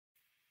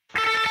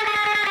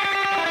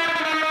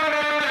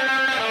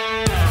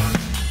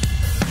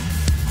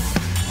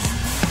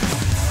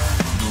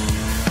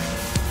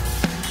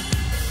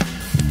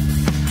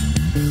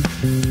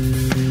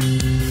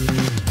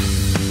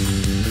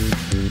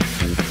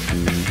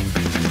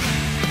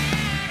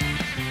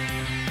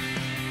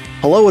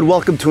Hello and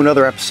welcome to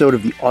another episode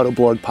of the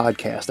Autoblog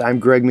Podcast. I'm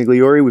Greg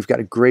Migliore. We've got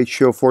a great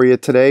show for you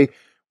today.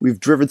 We've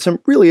driven some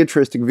really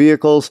interesting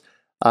vehicles,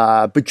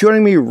 but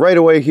joining me right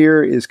away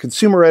here is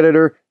Consumer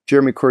Editor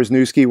Jeremy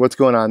Korzeniewski. What's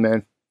going on,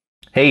 man?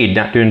 Hey,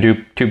 not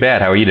doing too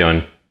bad. How are you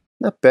doing?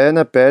 Not bad,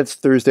 not bad. It's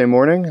Thursday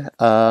morning.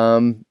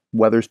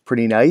 Weather's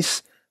pretty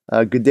nice.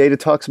 Good day to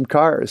talk some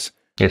cars.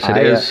 Yes, it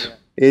is.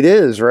 It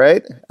is,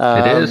 right?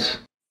 It is.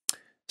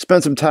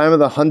 Spent some time with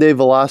the Hyundai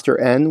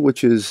Veloster N,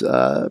 which is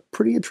a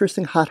pretty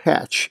interesting hot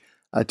hatch.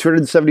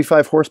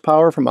 275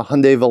 horsepower from a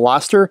Hyundai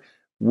Veloster.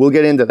 We'll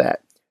get into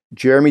that.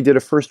 Jeremy did a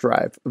first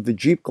drive of the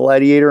Jeep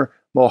Gladiator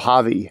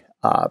Mojave.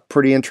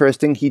 Pretty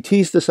interesting. He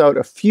teased this out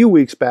a few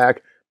weeks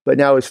back, but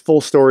now his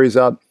full story's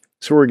up.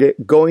 So we're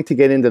going to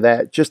get into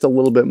that just a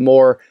little bit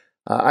more.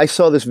 I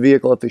saw this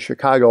vehicle at the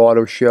Chicago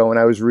Auto Show, and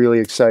I was really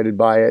excited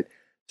by it.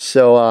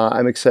 So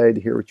I'm excited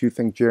to hear what you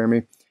think,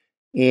 Jeremy.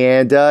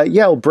 And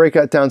we'll break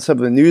down some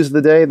of the news of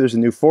the day. There's a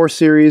new 4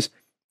 Series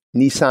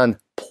Nissan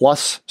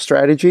Plus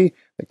strategy.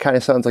 It kind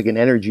of sounds like an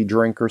energy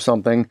drink or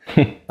something.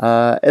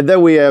 And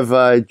then we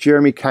have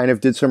Jeremy kind of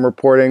did some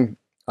reporting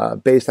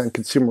based on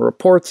Consumer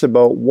Reports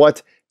about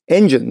what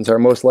engines are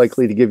most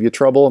likely to give you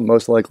trouble and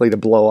most likely to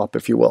blow up,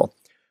 if you will.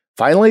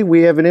 Finally,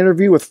 we have an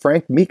interview with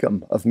Frank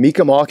Mecum of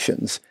Mecum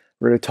Auctions.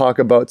 We're going to talk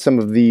about some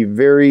of the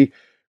very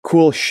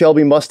cool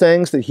Shelby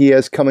Mustangs that he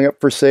has coming up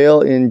for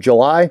sale in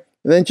July.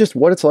 And then just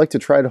what it's like to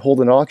try to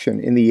hold an auction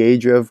in the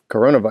age of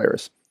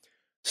coronavirus.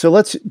 So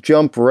let's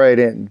jump right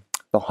in.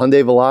 The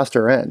Hyundai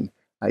Veloster N.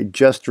 I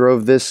just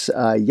drove this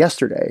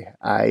yesterday.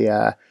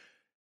 I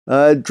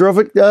drove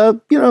it,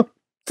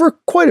 for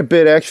quite a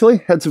bit actually.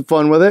 Had some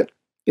fun with it.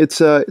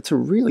 It's a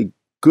really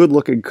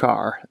good-looking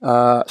car.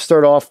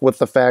 Start off with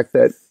the fact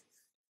that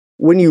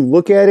when you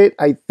look at it,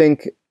 I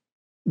think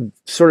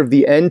sort of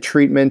the end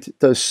treatment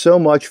does so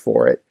much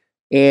for it.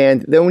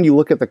 And then when you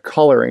look at the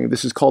coloring,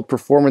 this is called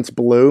Performance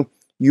Blue,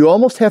 you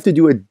almost have to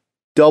do a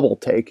double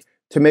take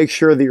to make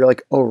sure that you're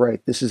like, oh, right,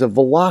 this is a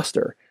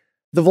Veloster.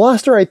 The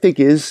Veloster, I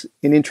think, is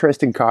an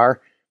interesting car.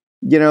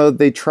 You know,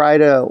 they try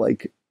to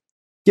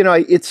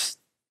it's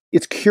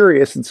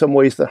curious in some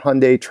ways that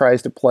Hyundai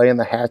tries to play in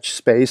the hatch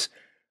space.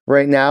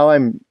 Right now,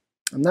 I'm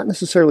not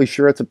necessarily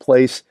sure it's a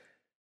place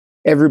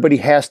everybody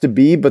has to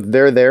be, but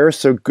they're there,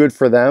 so good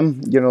for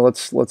them. You know,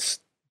 let's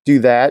do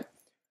that.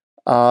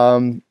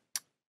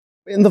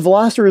 And the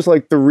Veloster is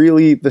like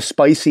the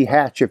spicy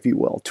hatch, if you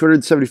will.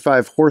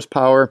 275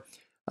 horsepower.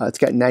 It's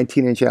got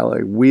 19-inch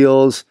alloy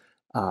wheels.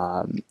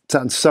 It's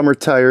on summer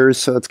tires,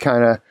 so it's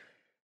kind of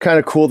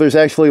cool. There's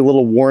actually a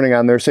little warning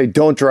on there saying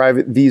don't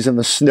drive these in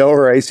the snow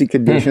or icy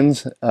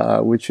conditions,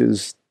 which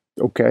is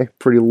okay,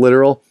 pretty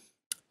literal.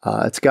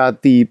 It's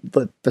got the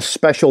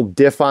special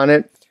diff on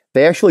it.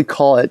 They actually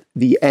call it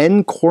the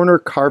N corner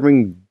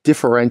carving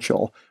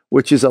differential,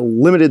 which is a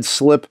limited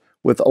slip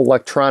with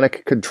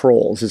electronic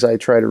controls, as I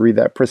try to read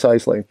that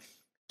precisely.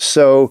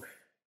 So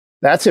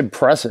that's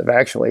impressive,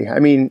 actually. I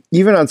mean,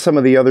 even on some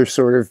of the other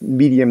sort of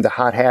medium to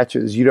hot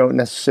hatches, you don't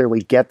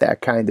necessarily get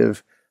that kind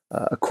of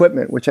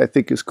equipment, which I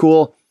think is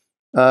cool.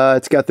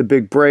 It's got the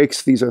big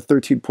brakes. These are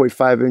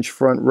 13.5-inch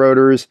front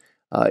rotors.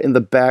 In the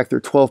back, they're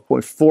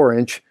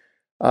 12.4-inch.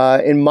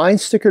 And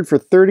mine's stickered for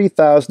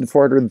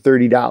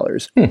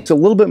 $30,430. It's a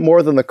little bit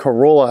more than the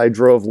Corolla I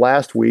drove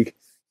last week,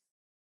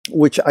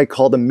 which I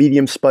called a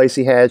medium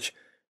spicy hatch.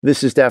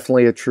 This is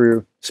definitely a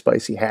true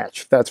spicy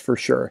hatch, that's for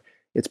sure.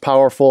 It's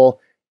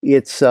powerful.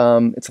 It's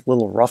a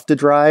little rough to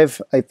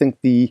drive. I think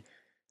the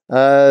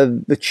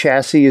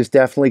chassis is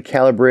definitely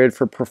calibrated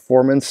for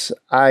performance.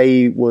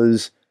 I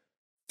was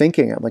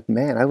thinking, I'm like,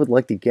 man, I would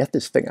like to get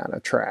this thing on a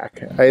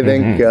track. I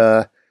think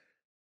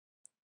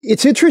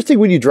it's interesting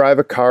when you drive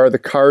a car, the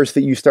cars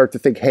that you start to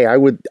think, hey, I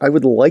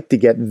would like to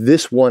get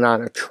this one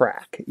on a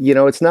track. You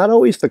know, it's not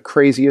always the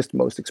craziest,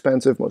 most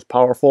expensive, most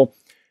powerful.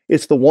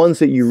 It's the ones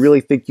that you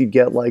really think you'd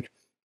get like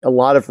a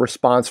lot of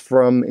response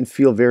from and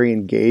feel very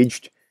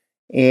engaged.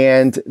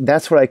 And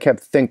that's what I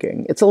kept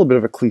thinking. It's a little bit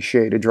of a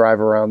cliche to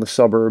drive around the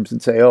suburbs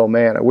and say, oh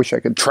man, I wish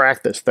I could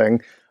track this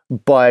thing.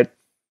 But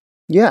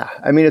yeah,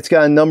 I mean, it's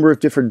got a number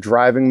of different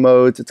driving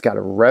modes. It's got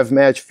a rev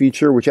match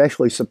feature, which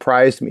actually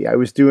surprised me. I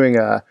was doing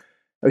a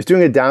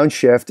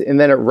downshift and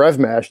then it rev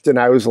matched and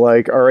I was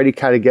like already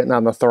kind of getting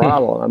on the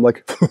throttle. And I'm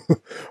like,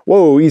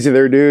 whoa, easy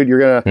there, dude.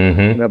 You're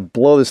gonna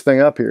blow this thing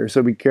up here.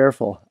 So be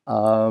careful.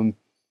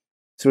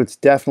 So it's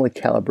definitely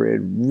calibrated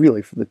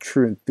really for the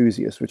true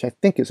enthusiast, which I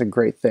think is a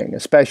great thing,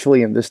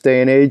 especially in this day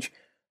and age.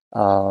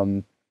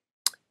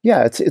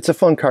 It's a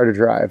fun car to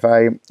drive.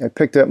 I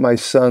picked up my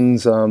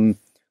son's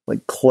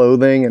like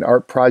clothing and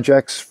art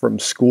projects from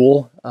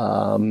school.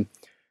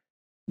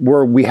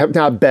 Where we have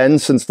not been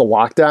since the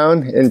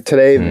lockdown. And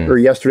today or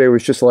yesterday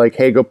was just like,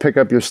 hey, go pick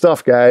up your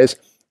stuff, guys.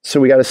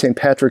 So we got a St.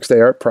 Patrick's Day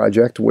art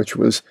project, which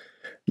was,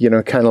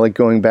 kind of like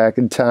going back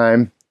in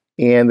time.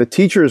 And the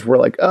teachers were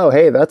like, oh,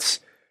 hey, that's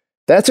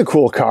a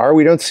cool car.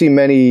 We don't see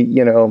many,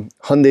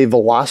 Hyundai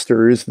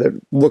Velosters that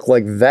look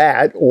like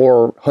that,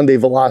 or Hyundai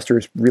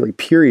Velosters really,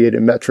 period,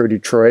 in Metro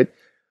Detroit.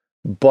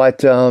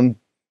 But it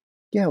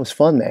was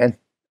fun, man.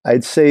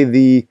 I'd say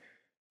the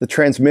The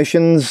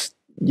transmissions,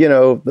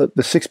 the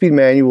 6-speed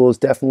manual is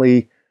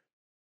definitely,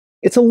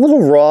 it's a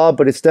little raw,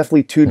 but it's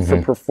definitely tuned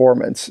for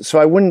performance. So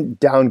I wouldn't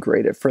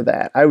downgrade it for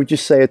that. I would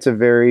just say it's a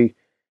very,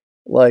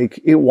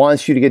 it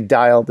wants you to get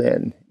dialed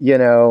in,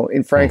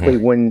 and frankly,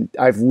 when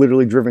I've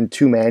literally driven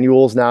 2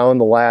 manuals now in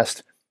the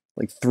last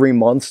 3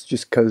 months,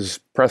 just because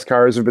press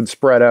cars have been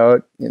spread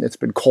out and it's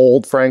been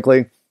cold,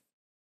 frankly.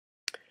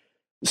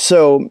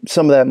 So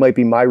some of that might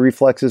be my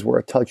reflexes were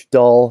a touch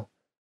dull,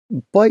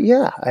 but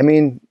yeah,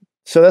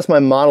 so that's my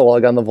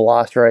monologue on the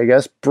Veloster, I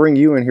guess. Bring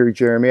you in here,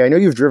 Jeremy. I know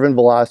you've driven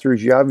Velosters.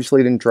 You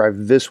obviously didn't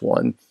drive this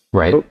one.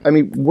 Right. But,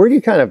 where do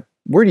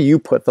you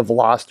put the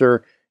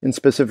Veloster, and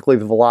specifically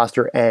the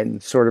Veloster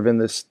N, sort of in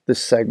this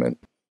segment?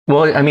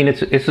 Well,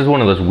 this is one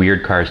of those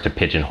weird cars to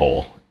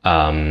pigeonhole.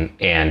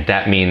 And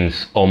that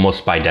means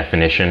almost by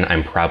definition,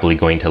 I'm probably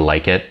going to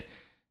like it.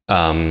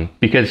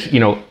 Because,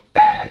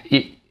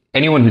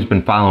 anyone who's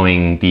been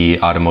following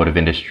the automotive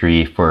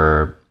industry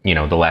for,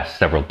 the last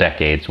several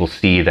decades will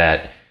see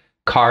that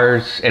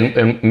cars,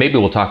 and maybe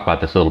we'll talk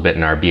about this a little bit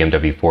in our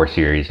BMW 4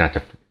 Series, not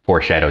to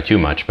foreshadow too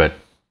much, but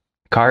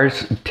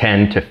cars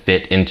tend to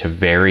fit into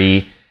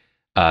very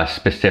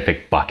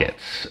specific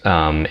buckets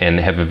and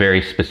have a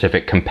very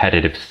specific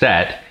competitive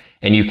set.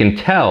 And you can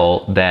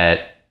tell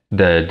that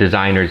the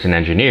designers and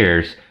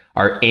engineers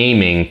are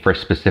aiming for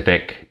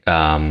specific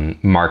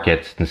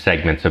markets and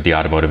segments of the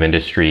automotive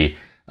industry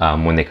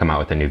when they come out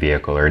with a new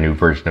vehicle or a new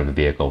version of a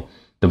vehicle.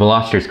 The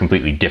Veloster is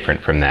completely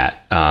different from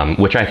that,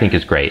 which I think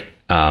is great.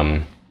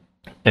 And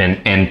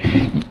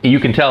you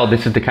can tell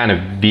this is the kind of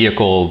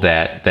vehicle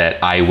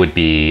that I would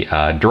be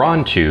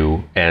drawn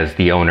to as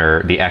the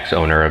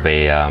ex-owner of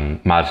a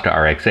Mazda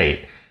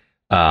RX-8.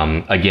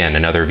 Again,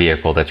 another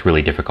vehicle that's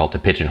really difficult to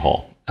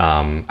pigeonhole.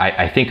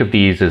 I think of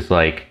these as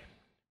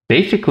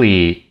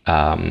basically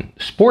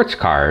sports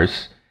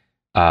cars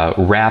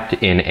wrapped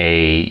in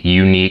a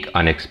unique,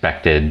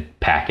 unexpected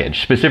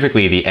package.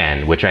 Specifically the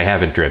N, which I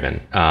haven't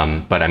driven,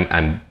 but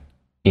I'm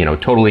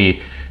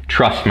totally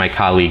trust my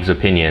colleagues'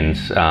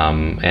 opinions,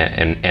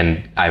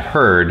 and I've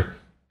heard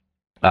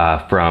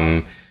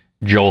from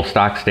Joel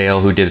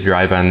Stockdale, who did a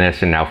drive on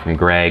this, and now from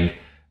Greg,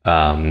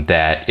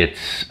 that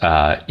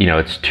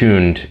it's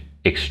tuned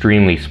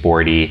extremely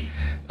sporty.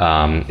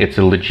 It's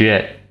a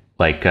legit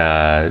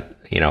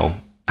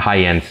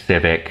high-end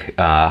Civic,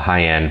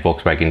 high-end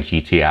Volkswagen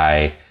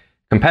GTI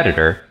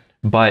competitor,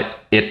 but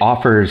it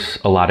offers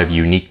a lot of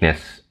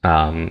uniqueness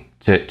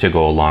to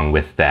go along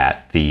with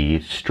that.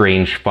 The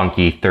strange,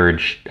 funky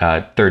third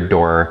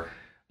door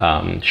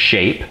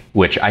shape,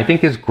 which I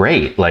think is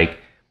great.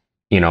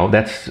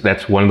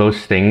 That's one of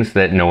those things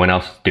that no one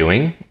else is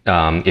doing.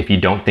 If you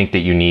don't think that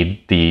you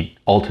need the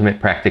ultimate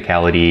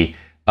practicality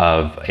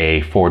of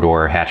a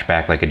 4-door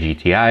hatchback like a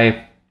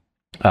GTI,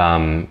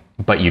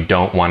 but you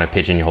don't want to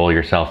pigeonhole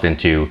yourself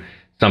into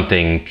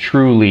something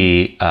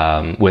truly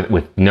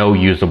with no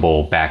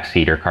usable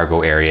backseat or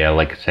cargo area,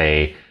 like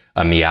say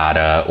a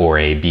Miata or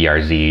a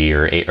BRZ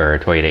or a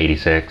Toyota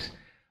 86.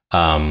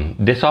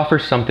 This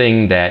offers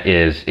something that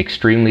is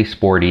extremely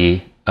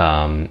sporty,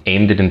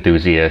 aimed at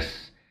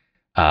enthusiasts,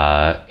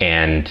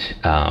 and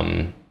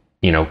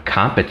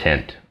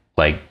competent,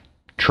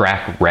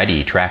 track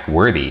ready, track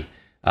worthy,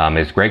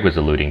 as Greg was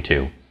alluding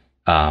to.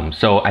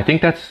 So I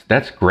think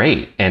that's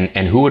great.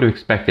 And who would have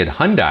expected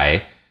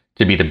Hyundai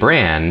to be the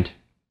brand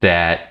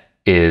that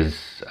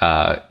is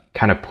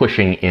kind of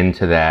pushing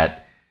into that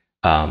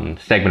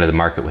segment of the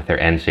market with their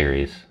N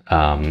series.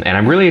 And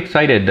I'm really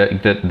excited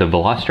that the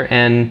Veloster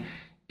N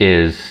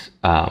is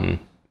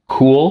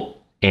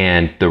cool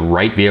and the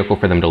right vehicle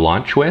for them to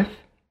launch with.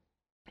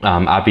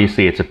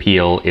 Obviously, its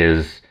appeal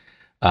is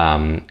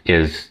only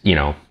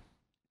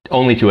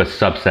to a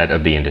subset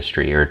of the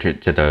industry or to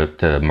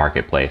the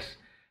marketplace.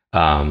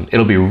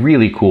 It'll be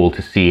really cool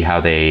to see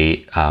how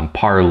they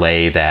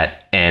parlay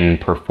that N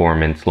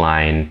performance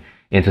line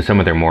into some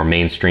of their more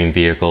mainstream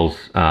vehicles,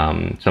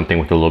 something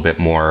with a little bit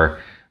more,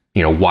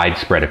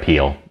 widespread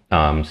appeal.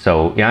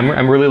 So yeah,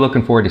 I'm really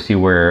looking forward to see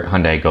where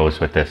Hyundai goes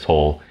with this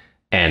whole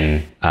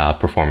N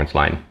performance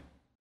line.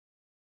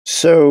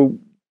 So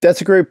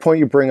that's a great point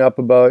you bring up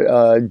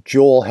about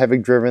Joel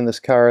having driven this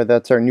car.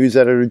 That's our news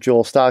editor,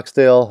 Joel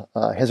Stockdale.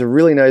 Has a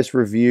really nice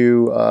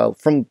review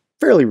from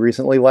fairly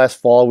recently, last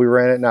fall. We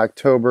ran it in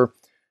October.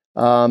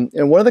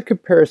 And one of the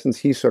comparisons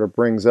he sort of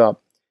brings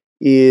up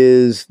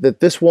is that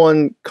this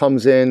one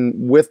comes in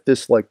with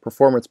this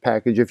performance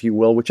package, if you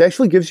will, which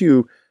actually gives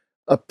you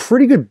a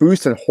pretty good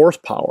boost in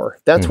horsepower.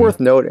 That's worth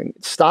noting.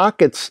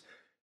 Stock, it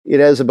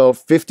has about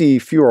 50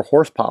 fewer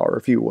horsepower,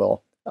 if you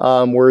will.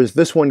 Whereas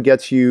this one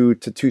gets you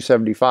to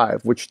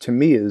 275, which to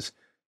me is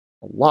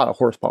a lot of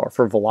horsepower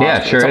for Veloster.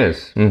 Yeah, it sure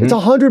is. It's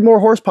 100 more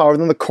horsepower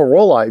than the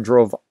Corolla I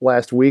drove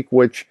last week,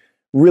 which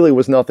really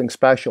was nothing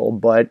special.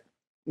 But,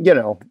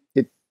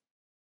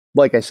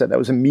 like I said, that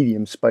was a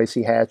medium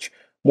spicy hatch.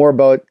 More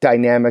about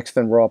dynamics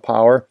than raw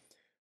power.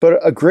 But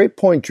a great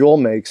point Joel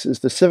makes is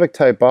the Civic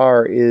Type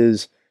R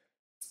is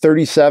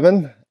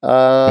 37,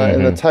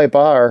 and the Type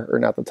R, or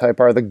not the Type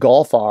R, the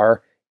Golf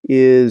R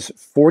is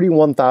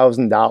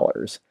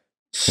 $41,000.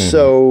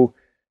 So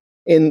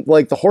And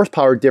like the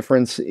horsepower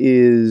difference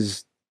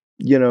is,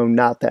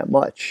 not that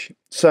much.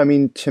 So, I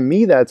mean, to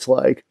me, that's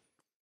like,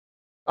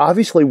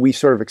 obviously we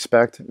sort of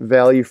expect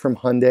value from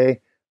Hyundai,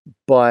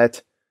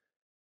 but,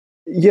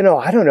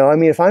 I don't know. I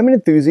mean, if I'm an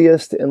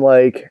enthusiast and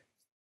like,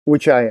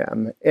 which I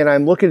am, and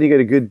I'm looking to get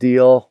a good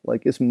deal,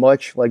 like as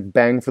much like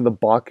bang for the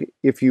buck,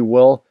 if you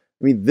will,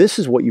 I mean, this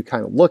is what you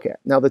kind of look at.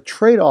 Now, the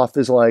trade-off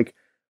is like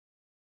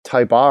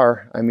Type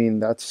R. I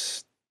mean,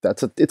 it's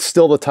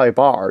still the Type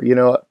R,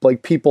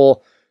 like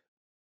people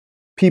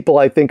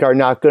I think are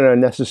not going to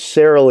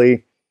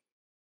necessarily,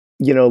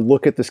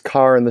 look at this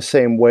car in the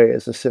same way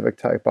as a Civic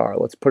Type R.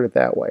 Let's put it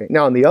that way.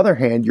 Now, on the other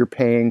hand, you're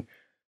paying,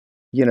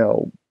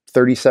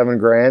 37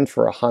 grand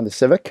for a Honda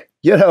Civic.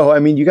 I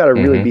mean, you got to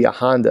really be a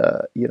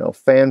Honda,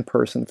 fan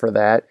person for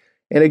that.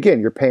 And again,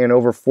 you're paying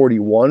over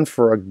 41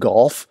 for a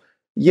Golf.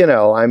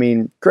 I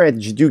mean,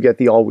 granted, you do get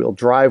the all-wheel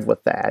drive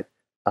with that.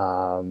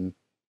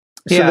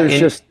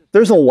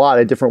 There's a lot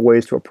of different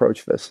ways to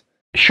approach this.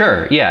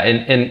 Sure. Yeah.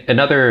 And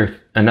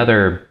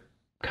another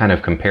kind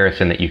of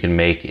comparison that you can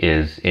make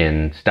is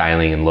in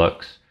styling and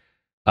looks.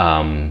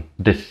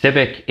 The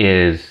Civic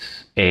is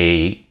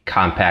a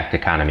compact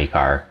economy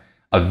car,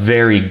 a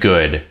very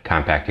good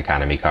compact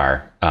economy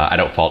car. I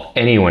don't fault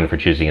anyone for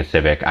choosing a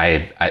Civic.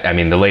 I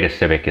mean, the latest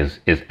Civic is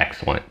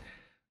excellent.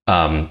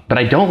 But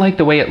I don't like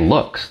the way it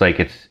looks. Like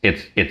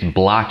it's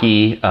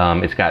blocky.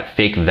 It's got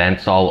fake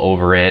vents all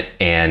over it.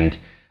 And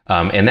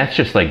that's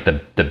just like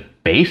the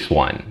base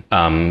one.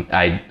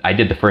 I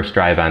did the first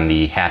drive on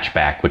the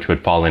hatchback, which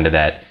would fall into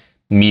that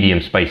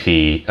medium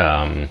spicy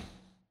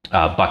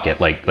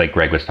bucket, like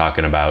Greg was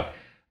talking about.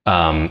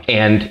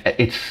 And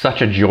it's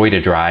such a joy to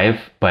drive,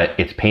 but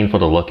it's painful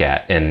to look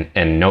at.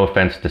 And no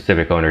offense to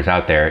Civic owners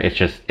out there,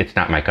 it's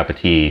not my cup of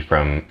tea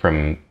from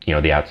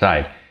the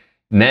outside.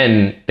 And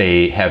then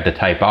they have the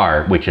Type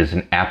R, which is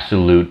an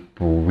absolute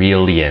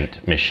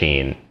brilliant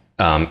machine.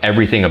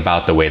 Everything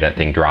about the way that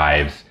thing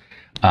drives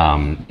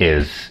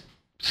is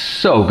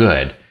so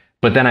good.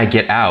 But then I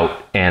get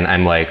out and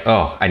I'm like,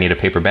 oh, I need a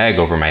paper bag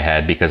over my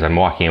head because I'm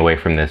walking away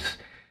from this,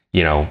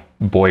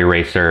 boy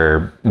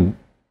racer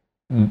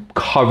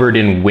covered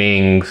in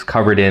wings,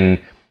 covered in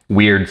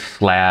weird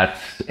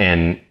slats,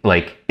 and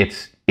like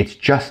it's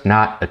just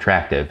not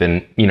attractive.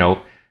 And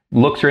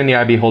looks are in the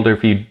eye beholder.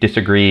 If you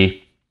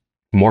disagree,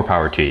 more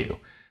power to you.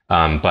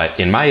 But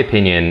in my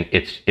opinion,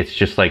 it's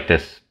just like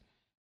this.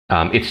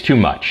 It's too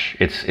much.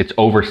 It's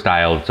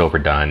overstyled. It's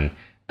overdone.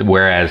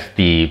 Whereas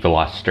the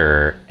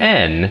Veloster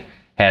N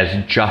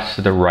has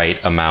just the right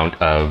amount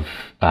of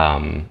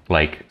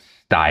like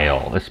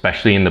style,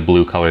 especially in the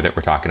blue color that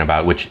we're talking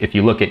about. Which, if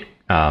you look at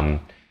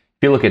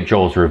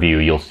Joel's review,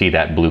 you'll see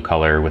that blue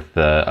color with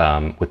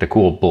the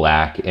cool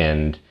black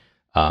and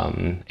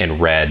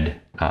red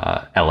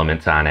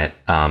elements on it.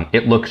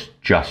 It looks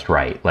just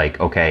right. Like,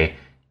 okay,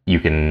 you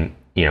can,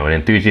 an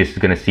enthusiast is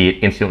going to see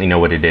it, instantly know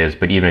what it is.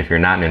 But even if you're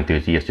not an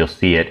enthusiast, you'll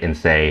see it and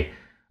say,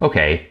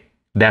 okay,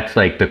 that's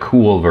like the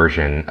cool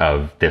version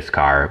of this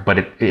car, but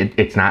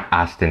it's not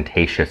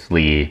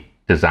ostentatiously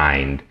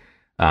designed,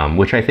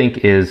 which I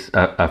think is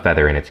a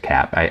feather in its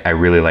cap. I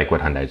really like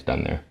what Hyundai's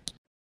done there.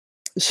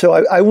 So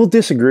I will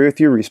disagree with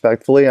you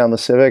respectfully on the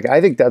Civic.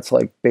 I think that's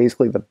like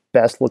basically the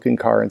best looking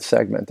car in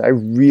segment. I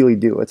really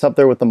do. It's up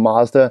there with the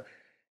Mazda,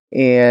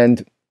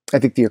 and I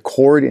think the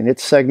Accord in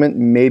its segment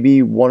may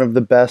be one of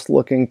the best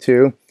looking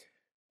too.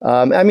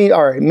 I mean,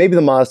 all right, maybe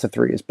the Mazda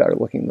 3 is better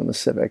looking than the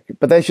Civic,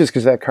 but that's just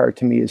because that car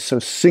to me is so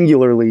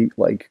singularly,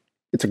 like,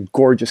 it's a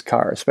gorgeous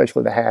car,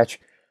 especially the hatch.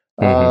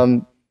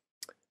 But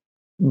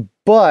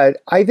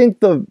I think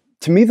to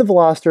me, the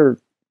Veloster,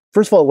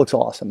 first of all, it looks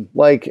awesome.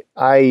 Like,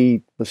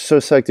 I was so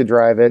psyched to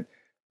drive it.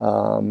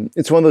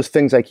 It's one of those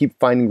things I keep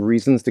finding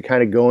reasons to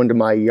kind of go into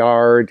my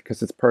yard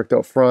because it's parked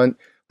out front.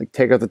 Like,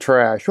 take out the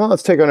trash. Well,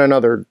 let's take out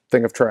another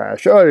thing of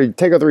trash. Oh,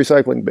 take out the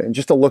recycling bin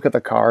just to look at the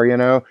car,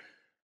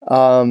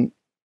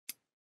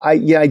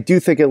 I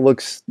do think it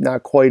looks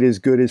not quite as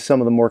good as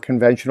some of the more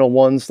conventional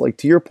ones. Like,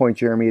 to your point,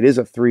 Jeremy, it is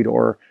a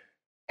 3-door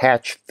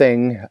hatch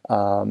thing.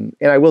 And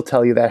I will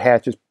tell you that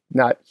hatch is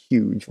not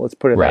huge. Let's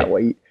put it that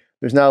way.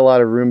 There's not a lot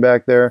of room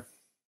back there.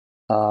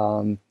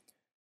 You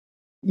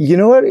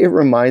know what it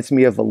reminds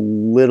me of a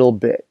little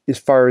bit as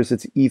far as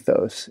its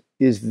ethos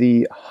is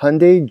the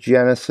Hyundai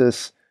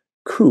Genesis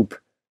Coupe,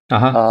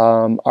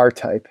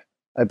 R-Type,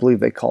 I believe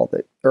they called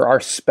it, or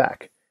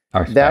R-Spec.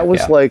 That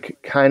was like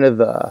kind of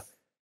the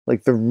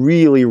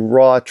really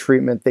raw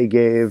treatment they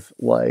gave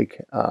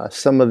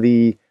some of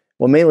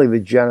mainly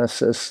the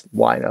Genesis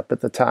lineup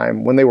at the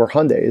time when they were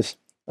Hyundais.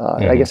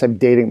 I guess I'm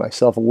dating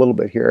myself a little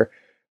bit here,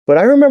 but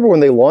I remember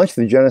when they launched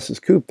the Genesis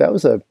Coupe, that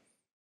was a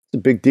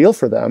big deal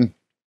for them.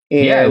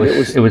 And yeah,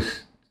 it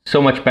was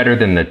so much better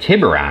than the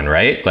Tiburon,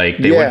 right? Like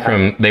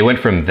they went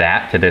from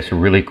that to this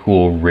really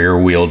cool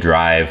rear wheel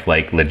drive,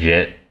 like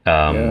legit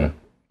kind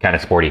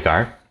of sporty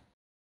car.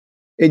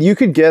 And you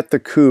could get the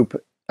Coupe.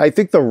 I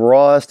think the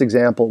rawest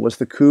example was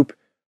the Coupe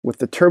with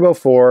the Turbo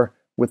 4,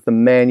 with the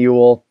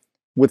manual,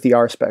 with the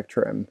R-Spec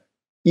trim.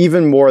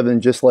 Even more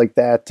than just like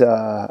that,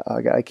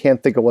 I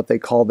can't think of what they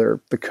call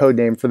the code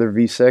name for their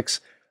V6.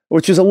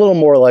 which is a little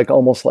more like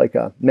almost like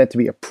a meant to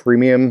be a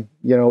premium,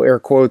 air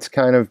quotes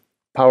kind of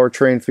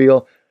powertrain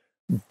feel.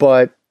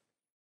 But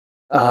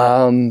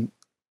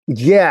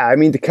yeah, I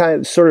mean, to kind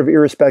of sort of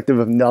irrespective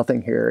of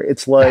nothing here,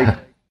 it's like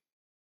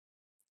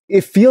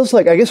it feels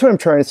like, I guess what I'm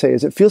trying to say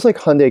is it feels like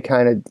Hyundai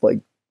kind of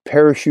like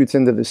parachutes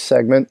into this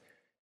segment,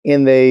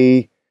 and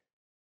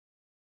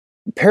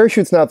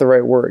parachute's not the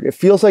right word. It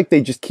feels like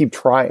they just keep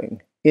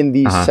trying in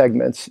these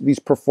segments, these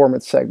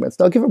performance segments.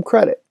 And I'll give them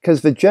credit,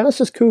 because the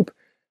Genesis Coupe,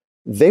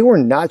 they were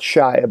not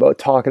shy about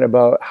talking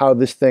about how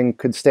this thing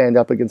could stand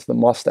up against the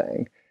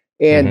Mustang.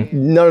 And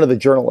none of the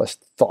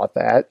journalists thought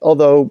that,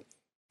 although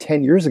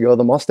 10 years ago,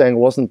 the Mustang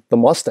wasn't the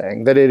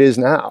Mustang that it is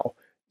now.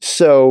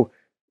 So,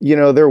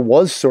 there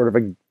was sort of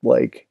a,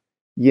 like,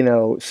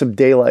 some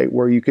daylight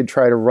where you could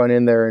try to run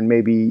in there and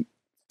maybe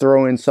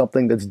throw in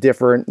something that's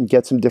different and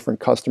get some different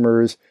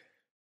customers.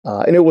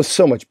 And it was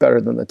so much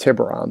better than the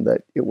Tiburon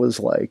that it was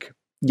like,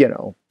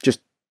 just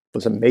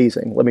was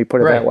amazing. Let me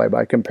put it that way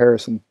by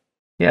comparison.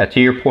 Yeah,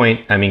 to your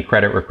point, I mean,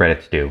 credit where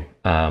credit's due.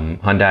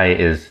 Hyundai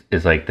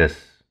is like this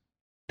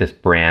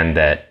brand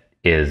that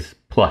is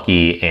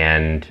plucky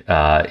and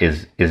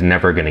is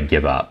never going to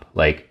give up.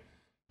 Like,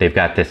 they've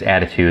got this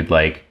attitude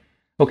like,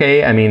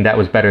 okay, I mean, that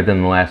was better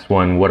than the last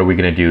one. What are we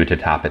going to do to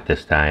top it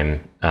this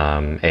time?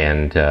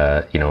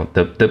 The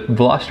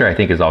Veloster, I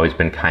think, has always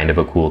been kind of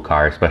a cool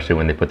car, especially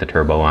when they put the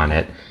turbo on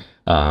it.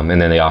 And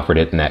then they offered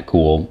it in that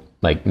cool,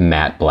 like,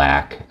 matte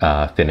black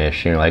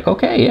finish. And you're like,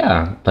 okay,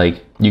 yeah,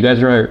 like, you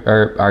guys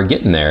are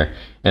getting there.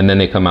 And then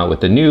they come out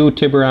with the new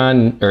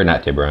Tiburon, or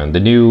not Tiburon, the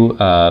new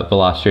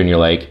Veloster, and you're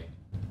like,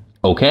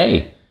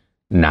 okay,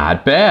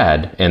 not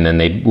bad. And then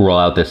they roll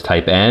out this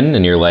Type N,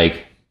 and you're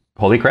like,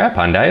 holy crap,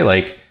 Hyundai,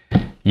 like,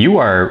 you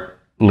are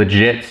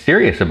legit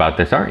serious about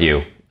this, aren't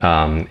you?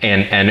 And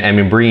I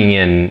mean, bringing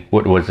in,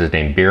 what was his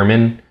name,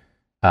 Bierman?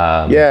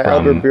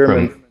 Albert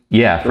Bierman.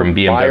 From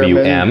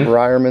BMW M.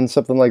 Ryerman,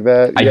 something like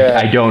that.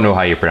 I don't know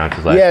how you pronounce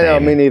his last name. Yeah, no,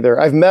 me neither.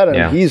 I've met him.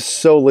 Yeah. He's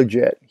so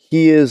legit.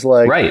 He is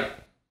like... Right.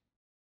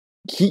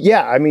 He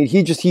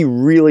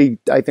really,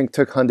 I think,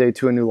 took Hyundai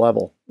to a new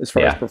level as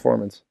far as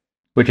performance.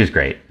 Which is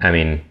great. I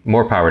mean,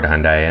 more power to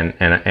Hyundai,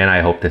 and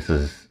I hope this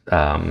is...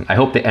 I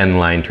hope the N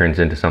line turns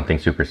into something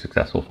super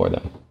successful for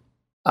them.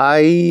 I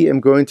am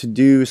going to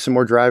do some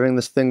more driving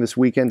this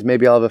weekend.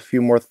 Maybe I'll have a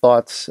few more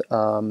thoughts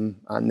on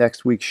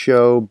next week's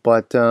show.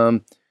 But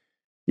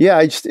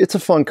it's a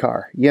fun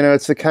car.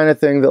 It's the kind of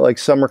thing that, like,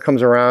 summer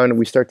comes around and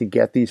we start to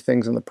get these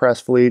things in the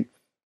press fleet.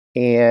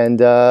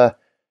 And I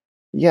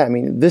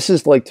mean, this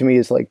is like, to me,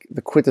 is like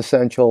the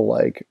quintessential,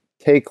 like,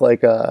 take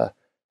like a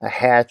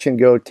hatch and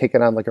go take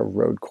it on like a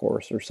road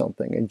course or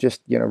something, and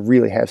just,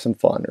 really have some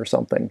fun or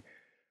something.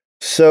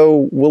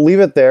 So we'll leave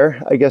it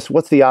there. I guess,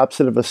 what's the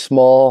opposite of a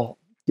small,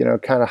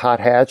 kind of hot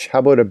hatch? How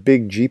about a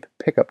big Jeep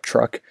pickup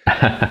truck?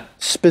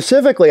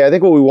 Specifically, I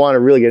think what we want to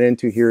really get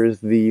into here is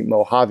the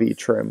Mojave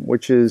trim,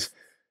 which is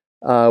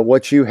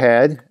what you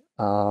had.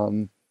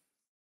 I'm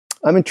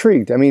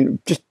intrigued. I mean,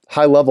 just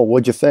high level,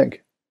 what'd you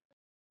think?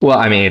 Well,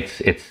 I mean,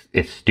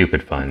 it's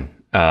stupid fun.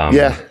 I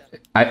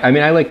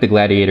mean, I like the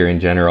Gladiator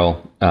in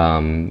general.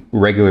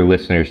 Regular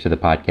listeners to the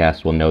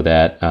podcast will know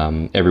that.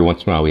 Every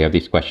once in a while, we have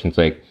these questions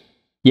like,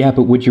 yeah,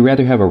 but would you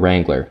rather have a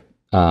Wrangler?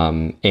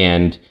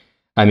 And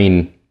I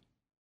mean,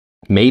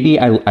 maybe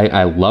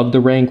I love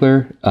the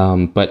Wrangler,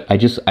 but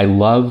I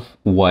love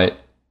what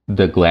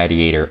the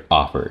Gladiator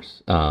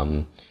offers.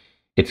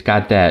 It's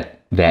got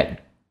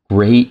that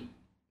great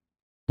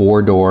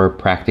four-door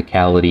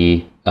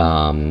practicality.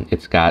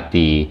 It's got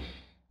the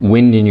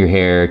wind in your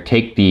hair,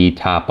 take the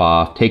top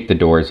off, take the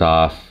doors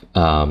off,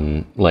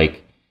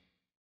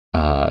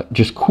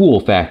 just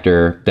cool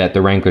factor that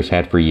the Wranglers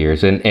had for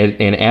years. And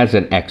as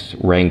an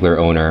ex-Wrangler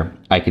owner,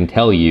 I can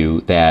tell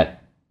you that,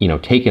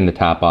 taking the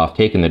top off,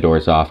 taking the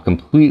doors off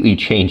completely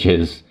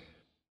changes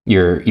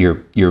your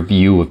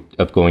view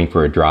of going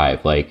for a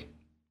drive. Like,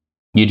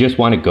 you just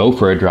want to go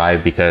for a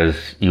drive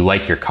because you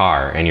like your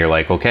car and you're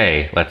like,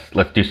 okay,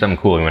 let's do something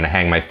cool. I'm going to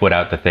hang my foot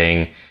out the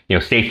thing.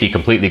 Safety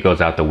completely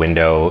goes out the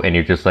window, and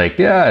you're just like,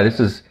 yeah,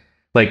 this is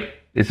like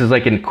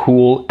a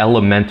cool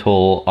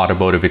elemental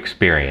automotive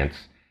experience.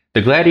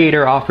 The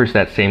Gladiator offers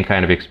that same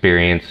kind of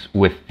experience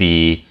with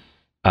the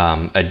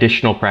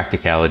additional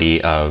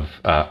practicality of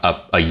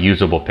a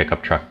usable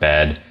pickup truck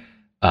bed.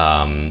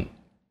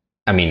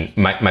 I mean,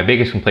 my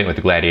biggest complaint with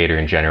the Gladiator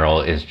in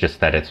general is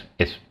just that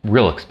it's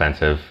real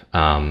expensive,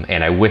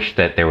 and I wish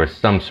that there was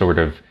some sort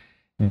of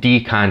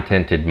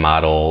decontented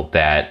model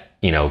that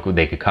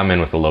they could come in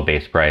with a low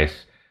base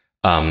price.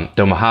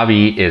 The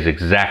Mojave is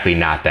exactly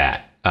not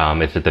that.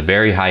 It's at the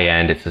very high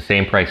end. It's the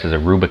same price as a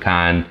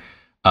Rubicon.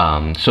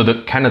 So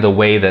the kind of the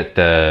way that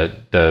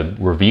the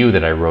review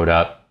that I wrote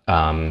up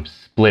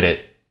split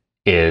it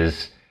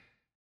is,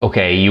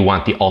 okay, you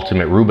want the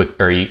ultimate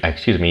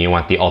you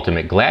want the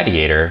ultimate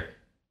Gladiator.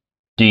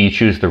 Do you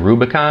choose the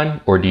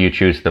Rubicon or do you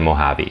choose the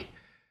Mojave?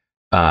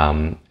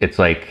 It's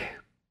like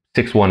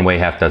 6 one way,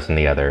 half dozen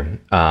the other.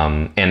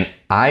 And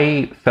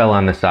I fell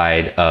on the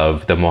side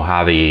of the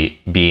Mojave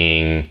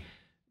being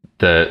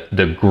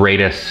the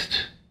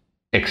greatest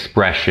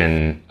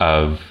expression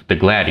of the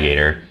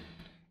Gladiator.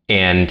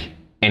 And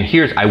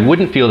here's, I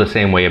wouldn't feel the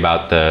same way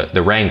about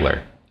the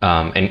Wrangler.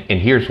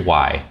 And here's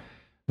why.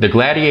 The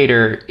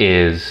Gladiator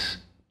is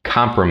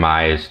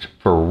compromised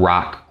for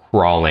rock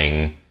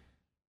crawling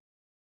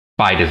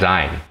by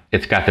design.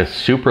 It's got this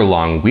super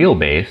long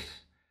wheelbase.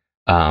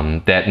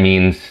 That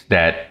means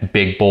that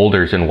big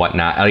boulders and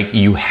whatnot, like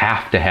you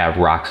have to have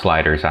rock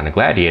sliders on a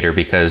Gladiator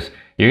because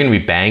you're going to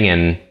be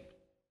banging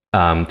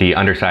the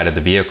underside of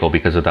the vehicle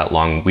because of that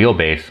long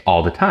wheelbase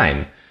all the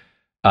time.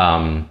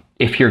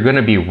 If you're going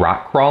to be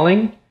rock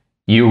crawling,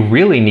 you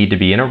really need to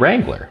be in a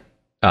Wrangler.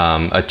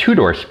 A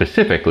two-door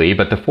specifically,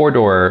 but the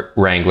four-door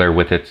Wrangler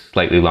with its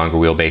slightly longer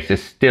wheelbase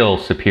is still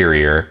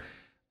superior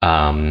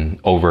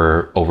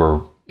over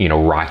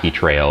rocky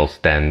trails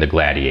than the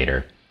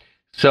Gladiator.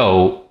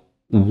 So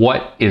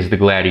what is the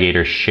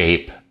Gladiator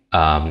shape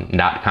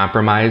not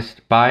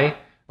compromised by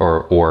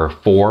or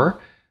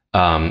for?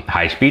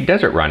 High-speed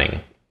desert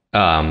running.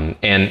 And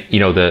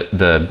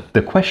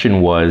the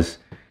question was,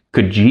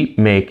 could Jeep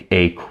make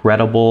a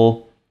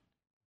credible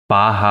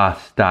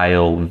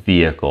Baja-style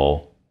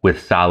vehicle with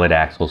solid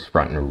axles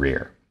front and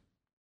rear?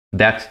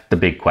 That's the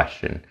big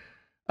question.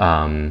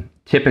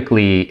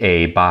 Typically,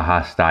 a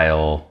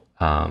Baja-style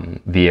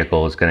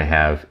vehicle is going to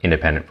have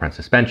independent front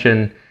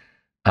suspension,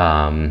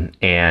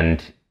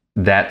 and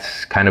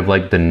that's kind of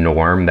like the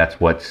norm. That's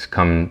what's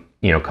come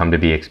to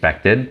be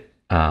expected.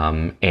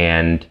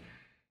 And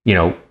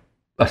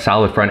a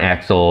solid front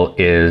axle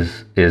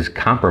is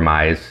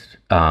compromised,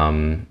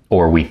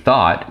 or we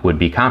thought would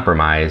be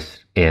compromised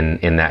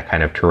in that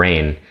kind of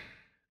terrain.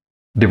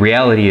 The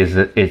reality is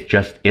that it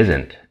just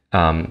isn't.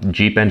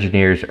 Jeep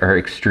engineers are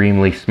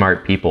extremely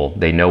smart people.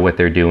 They know what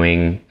they're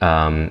doing,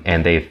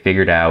 and they've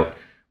figured out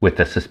with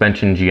the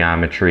suspension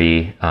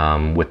geometry,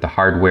 with the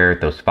hardware,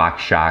 those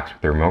Fox shocks,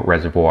 with the remote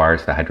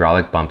reservoirs, the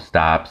hydraulic bump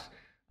stops,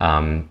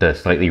 the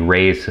slightly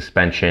raised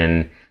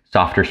suspension,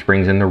 softer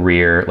springs in the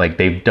rear. Like,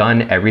 they've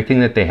done everything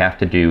that they have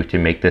to do to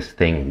make this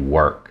thing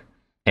work.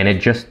 And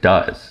it just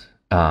does.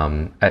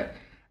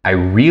 I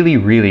really,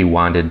 really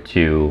wanted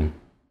to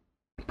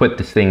put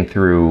this thing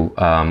through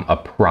a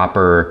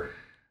proper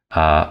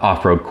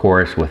off-road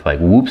course with like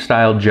whoop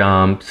style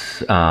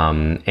jumps,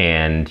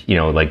 and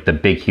like the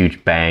big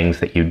huge bangs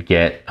that you'd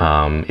get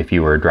if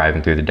you were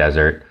driving through the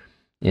desert.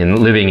 And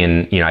living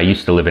in, I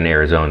used to live in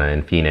Arizona,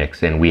 in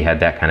Phoenix, and we had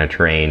that kind of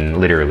terrain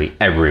literally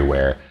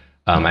everywhere.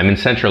 I'm in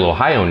central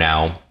Ohio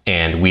now,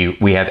 and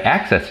we have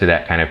access to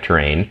that kind of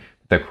terrain.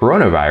 The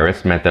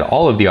coronavirus meant that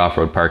all of the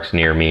off-road parks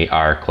near me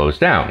are closed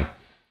down.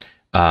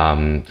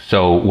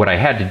 So what I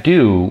had to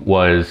do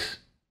was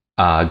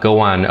go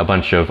on a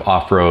bunch of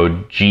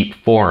off-road Jeep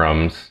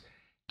forums,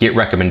 get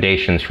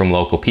recommendations from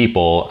local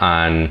people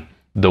on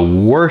the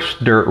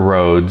worst dirt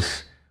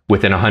roads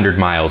within 100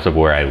 miles of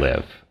where I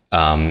live.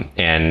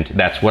 And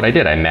that's what I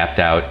did. I mapped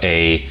out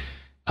a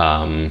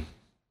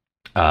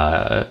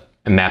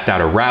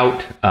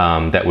route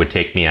that would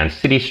take me on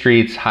city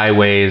streets,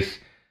 highways,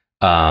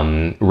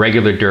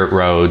 regular dirt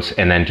roads,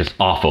 and then just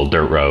awful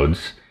dirt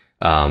roads,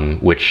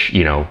 which,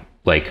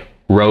 like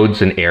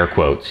roads in air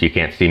quotes. You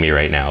can't see me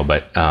right now,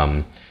 but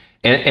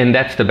and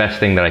that's the best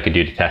thing that I could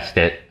do to test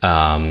it.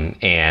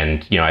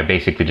 And I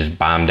basically just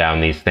bombed down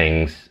these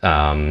things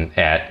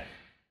at,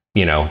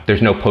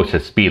 there's no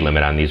posted speed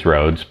limit on these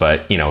roads,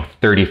 but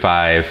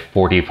 35,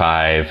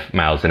 45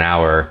 miles an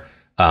hour,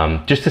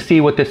 just to see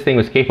what this thing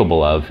was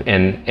capable of.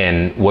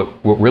 And what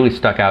really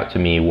stuck out to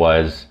me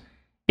was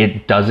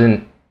it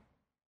doesn't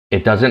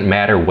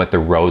matter what the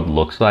road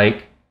looks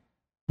like.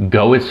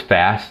 Go as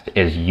fast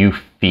as you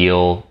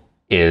feel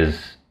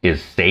is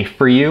safe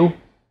for you,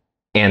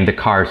 and the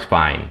car's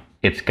fine.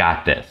 It's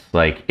got this.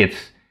 Like,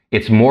 it's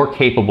more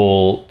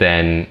capable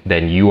than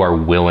you are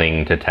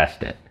willing to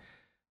test it.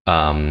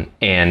 And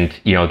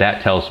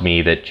that tells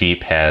me that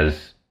Jeep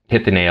has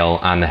hit the nail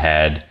on the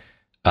head.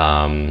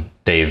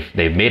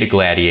 They've made a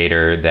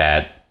Gladiator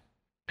that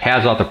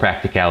has all the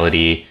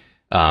practicality,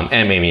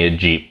 and maybe a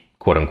Jeep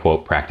quote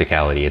unquote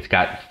practicality. It's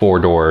got 4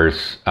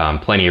 doors,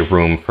 plenty of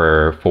room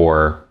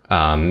for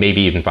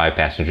maybe even 5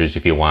 passengers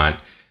if you want,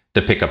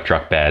 the pickup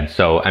truck bed.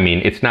 So, I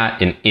mean, it's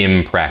not an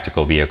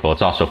impractical vehicle.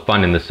 It's also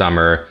fun in the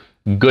summer,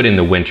 good in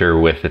the winter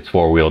with its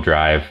 4-wheel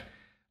drive.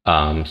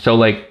 So,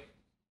 like,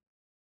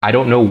 I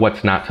don't know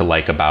what's not to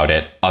like about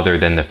it other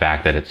than the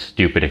fact that it's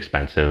stupid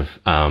expensive.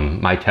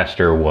 My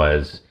tester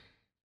was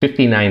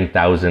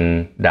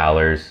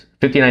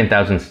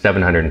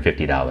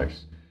 $59,750.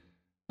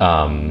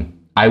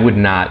 I would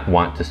not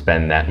want to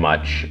spend that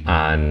much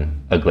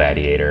on a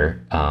Gladiator.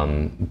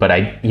 But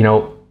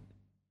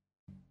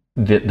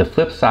the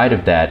flip side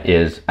of that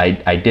is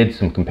I did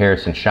some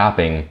comparison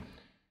shopping.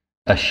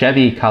 A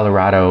Chevy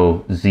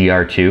Colorado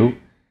ZR2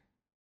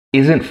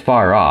 isn't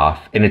far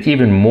off, and it's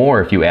even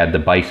more if you add the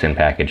Bison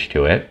package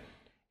to it.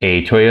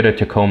 A Toyota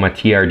Tacoma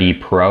TRD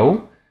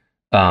Pro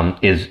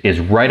is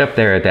right up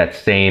there at that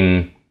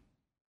same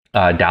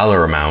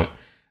dollar amount.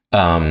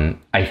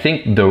 I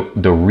think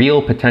the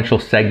real potential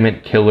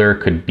segment killer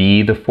could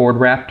be the Ford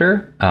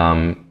Raptor.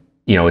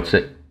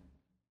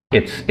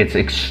 it's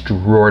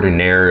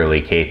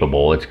extraordinarily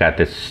capable. It's got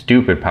this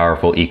stupid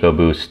powerful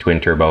EcoBoost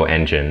twin turbo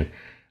engine,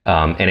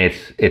 and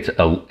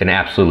an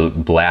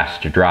absolute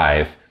blast to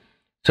drive.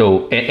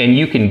 So, and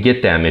you can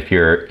get them if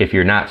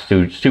you're not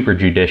super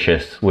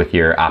judicious with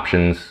your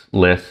options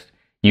list.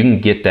 You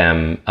can get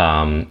them.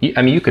 I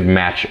mean, you could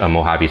match a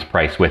Mojave's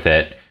price with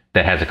it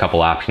that has a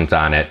couple options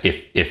on it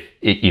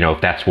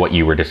if that's what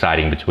you were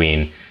deciding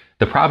between.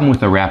 The problem with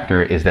the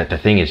Raptor is that the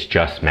thing is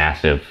just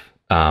massive.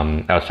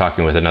 I was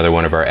talking with another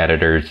one of our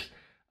editors,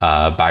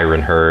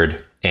 Byron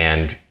Hurd,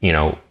 and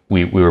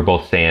we were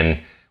both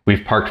saying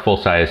we've parked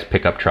full-size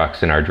pickup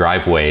trucks in our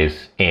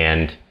driveways,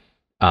 and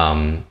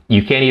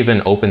you can't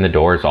even open the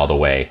doors all the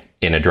way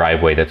in a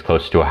driveway that's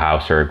close to a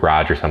house or a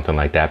garage or something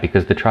like that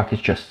because the truck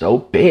is just so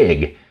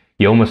big.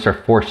 You almost are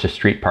forced to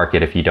street park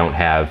it if you don't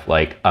have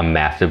like a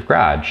massive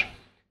garage.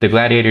 The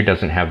Gladiator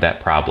doesn't have that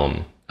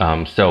problem.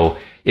 So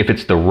if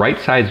it's the right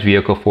size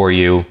vehicle for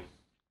you,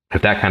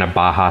 if that kind of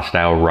Baja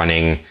style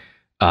running,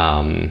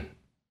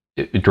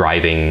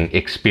 driving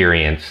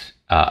experience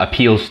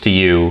appeals to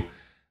you,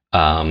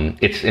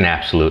 it's an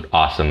absolute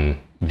awesome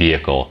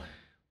vehicle.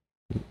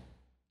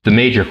 The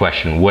major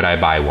question, would I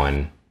buy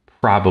one?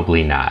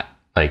 Probably not.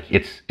 Like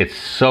it's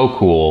so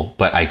cool,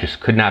 but I just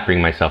could not bring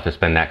myself to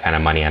spend that kind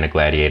of money on a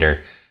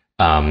Gladiator.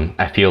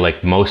 I feel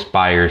like most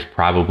buyers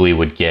probably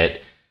would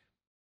get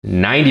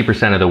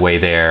 90% of the way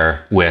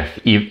there with,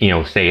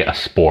 say a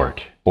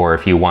Sport, or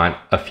if you want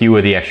a few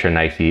of the extra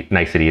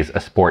niceties,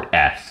 a Sport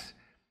S.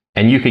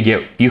 And you could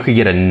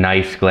get a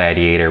nice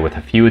Gladiator with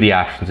a few of the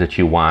options that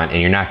you want, and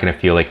you're not going to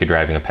feel like you're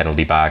driving a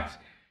penalty box.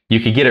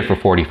 You could get it for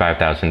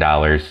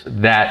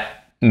 $45,000.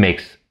 That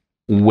makes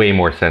way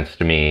more sense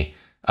to me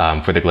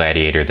for the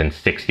Gladiator than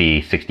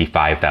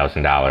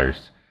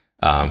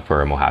 $65,000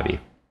 for a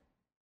Mojave.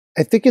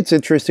 I think it's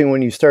interesting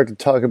when you start to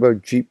talk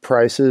about Jeep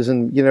prices,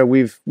 and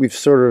we've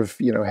sort of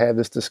had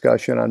this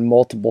discussion on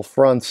multiple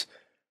fronts.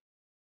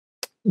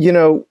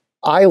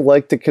 I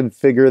like to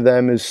configure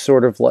them as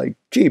sort of like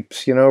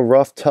Jeeps,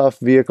 rough, tough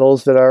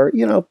vehicles that are,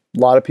 a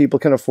lot of people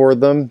can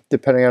afford them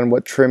depending on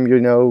what trim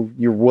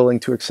you're willing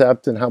to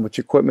accept and how much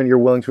equipment you're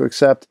willing to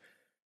accept.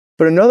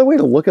 But another way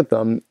to look at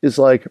them is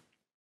like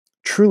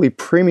truly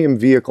premium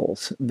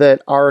vehicles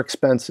that are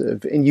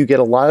expensive, and you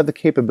get a lot of the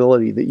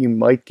capability that you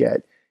might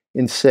get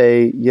in,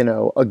 say, a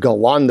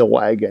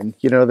Geländewagen,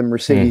 the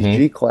Mercedes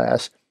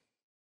G-Class,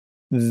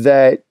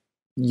 that,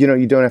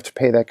 you don't have to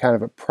pay that kind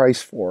of a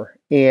price for.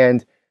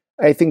 And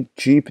I think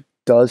Jeep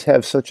does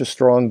have such a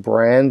strong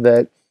brand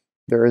that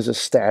there is a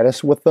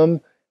status with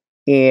them.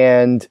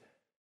 And,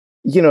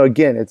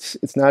 again,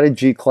 it's not a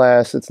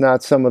G-Class. It's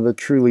not some of the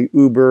truly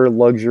uber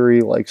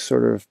luxury, like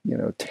sort of,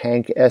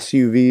 tank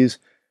SUVs.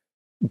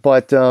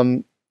 But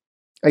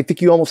I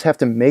think you almost have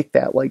to make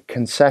that like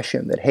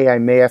concession that, hey, I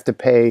may have to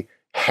pay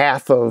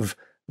half of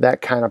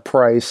that kind of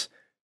price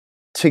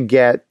to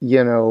get,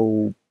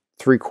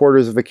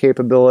 3/4 of the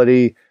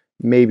capability,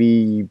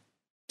 maybe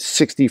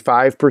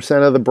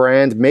 65% of the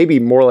brand, maybe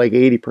more like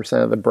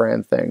 80% of the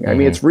brand thing. I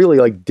mean, it's really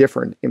like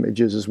different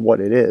images is what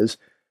it is.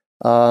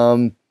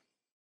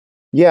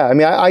 Yeah, I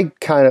mean, I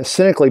kind of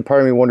cynically,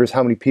 part of me wonders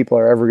how many people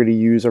are ever going to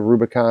use a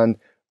Rubicon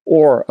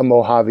or a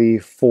Mojave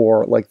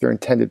for like their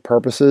intended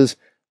purposes.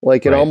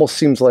 Like it almost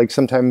seems like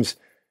sometimes,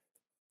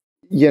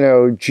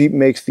 Jeep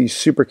makes these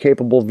super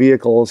capable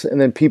vehicles and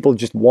then people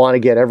just want to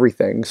get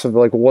everything. So they're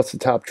like, well, what's the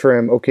top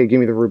trim? Okay, give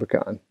me the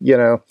Rubicon,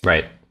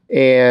 Right.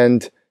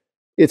 And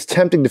it's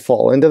tempting to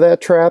fall into that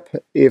trap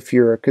if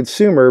you're a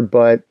consumer,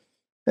 but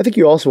I think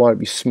you also want to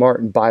be smart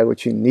and buy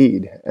what you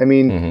need. I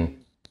mean,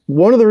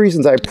 one of the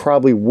reasons I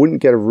probably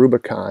wouldn't get a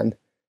Rubicon,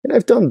 and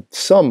I've done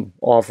some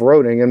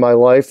off-roading in my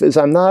life, is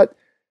I'm not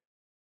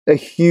a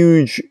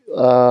huge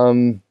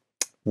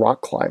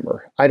rock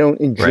climber. I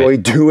don't enjoy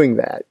doing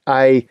that.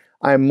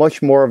 I'm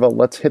much more of a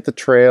let's hit the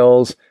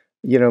trails,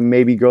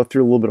 maybe go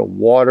through a little bit of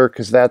water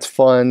because that's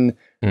fun,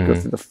 go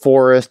through the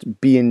forest,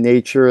 be in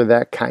nature,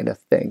 that kind of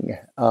thing.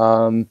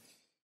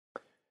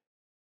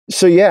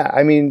 So yeah,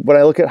 I mean, when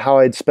I look at how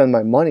I'd spend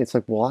my money, it's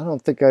like, well, I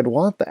don't think I'd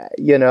want that.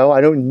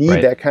 I don't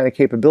need that kind of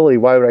capability.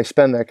 Why would I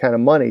spend that kind of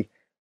money?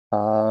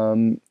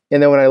 And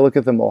then when I look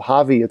at the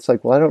Mojave, it's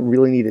like, well, I don't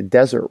really need a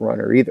desert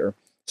runner either.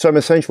 So I'm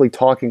essentially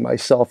talking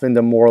myself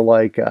into more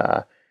like,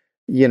 an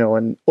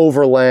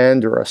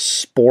overland or a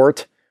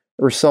Sport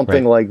or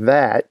something like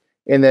that,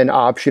 and then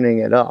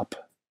optioning it up.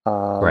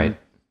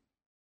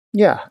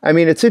 Yeah, I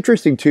mean, it's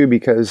interesting too,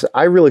 because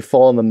I really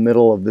fall in the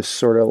middle of this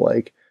sort of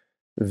like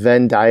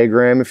Venn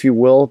diagram, if you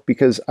will,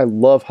 because I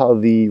love how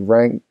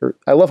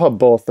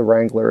both the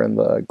Wrangler and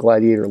the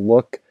Gladiator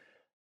look.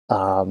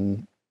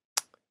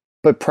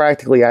 But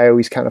practically, I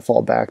always kind of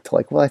fall back to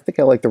like, well, I think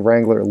I like the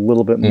Wrangler a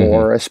little bit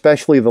more,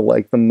 especially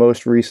the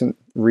most recent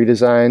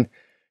redesign.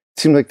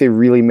 It seems like they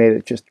really made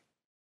it just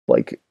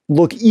like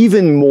look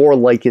even more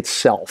like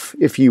itself,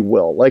 if you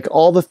will. Like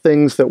all the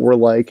things that were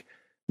like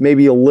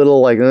maybe a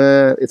little like,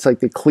 it's like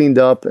they cleaned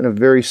up in a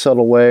very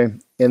subtle way.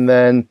 And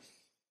then,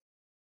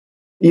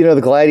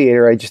 the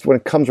Gladiator, when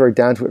it comes right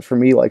down to it, for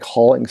me, like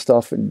hauling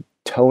stuff and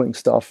towing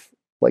stuff,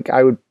 like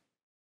I would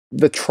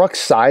the truck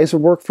size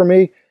would work for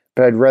me,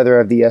 but I'd rather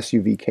have the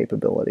SUV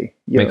capability,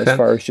 as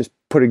far as just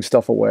putting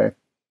stuff away.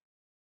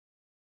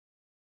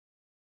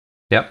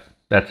 Yep.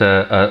 That's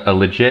a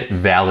legit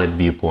valid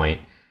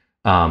viewpoint.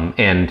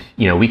 And,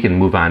 we can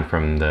move on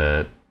from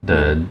the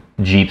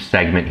Jeep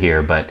segment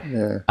here, but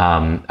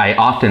I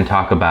often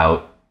talk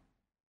about,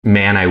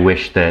 man, I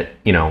wish that,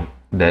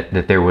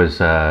 that there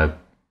was a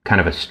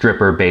kind of a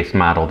stripper base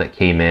model that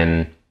came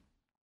in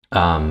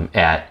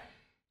at,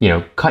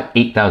 cut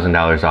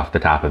 $8,000 off the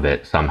top of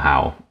it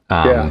somehow.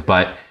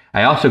 But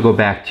I also go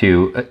back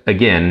to,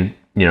 again,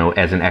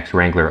 as an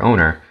ex-Wrangler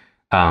owner,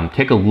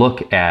 take a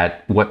look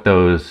at what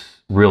those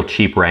real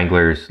cheap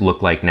Wranglers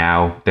look like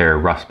now. They're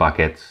rust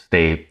buckets.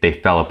 They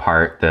fell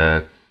apart.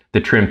 The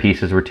trim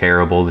pieces were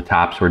terrible. The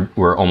tops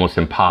were almost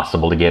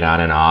impossible to get on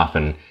and off.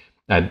 And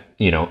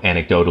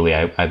anecdotally,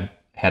 I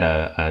had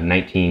a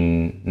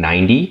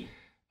 1990,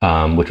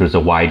 which was a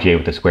YJ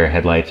with the square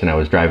headlights, and I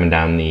was driving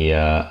down the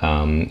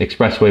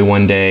expressway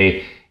one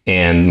day,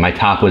 and my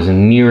top was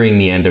nearing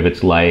the end of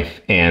its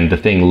life, and the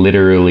thing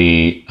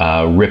literally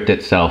ripped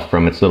itself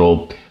from its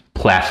little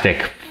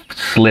plastic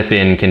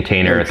slip-in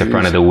container at the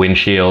front of the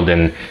windshield,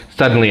 and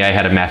suddenly I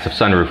had a massive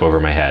sunroof over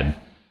my head.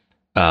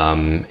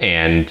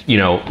 And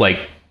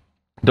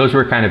those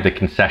were kind of the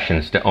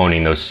concessions to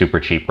owning those super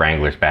cheap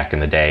Wranglers back in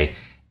the day.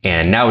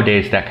 And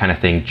nowadays that kind of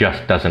thing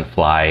just doesn't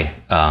fly.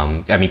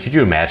 Could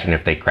you imagine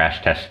if they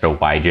crash tested a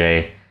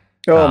YJ?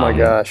 Oh my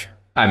gosh.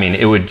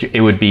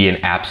 It would be an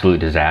absolute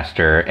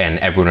disaster, and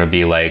everyone would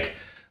be like,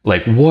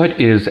 what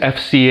is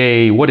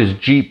FCA, what is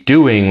Jeep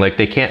doing? Like,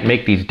 they can't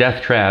make these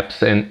death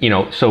traps. And,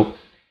 so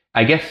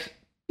I guess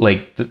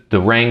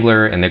the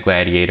Wrangler and the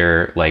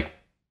Gladiator,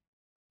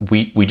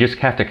 we just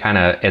have to kind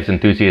of, as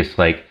enthusiasts,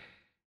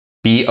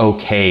 be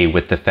okay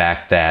with the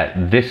fact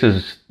that this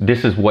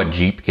is what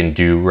Jeep can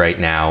do right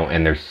now,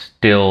 and they're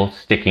still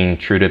sticking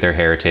true to their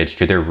heritage,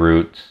 to their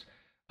roots,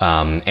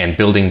 and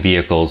building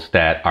vehicles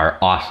that are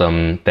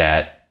awesome,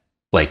 that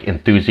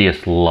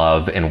enthusiasts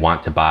love and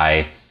want to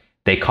buy.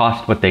 They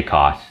cost what they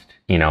cost,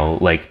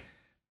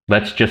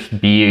 let's just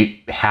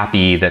be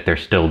happy that they're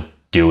still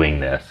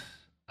doing this.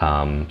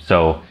 I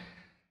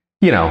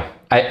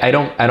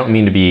don't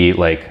mean to be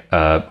like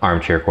a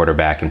armchair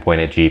quarterback and point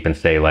at Jeep and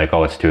say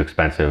oh, it's too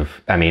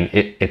expensive.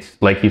 It's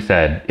like you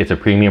said, it's a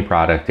premium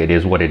product. It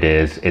is what it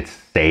is. It's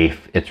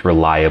safe. It's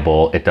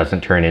reliable. It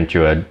doesn't turn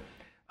into a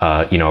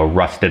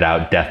rusted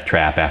out death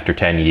trap after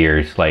 10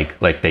 years like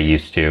they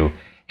used to.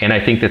 And I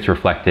think that's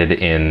reflected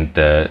in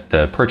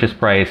the purchase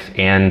price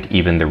and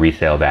even the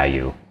resale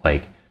value.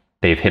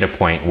 They've hit a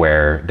point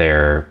where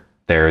they're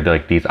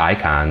like these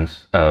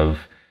icons of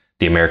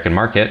the American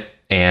market,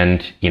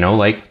 and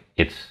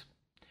it's,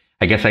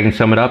 I guess I can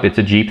sum it up. It's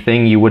a Jeep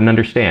thing you wouldn't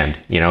understand.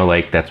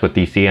 That's what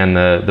you see on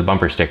the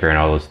bumper sticker and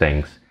all those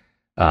things.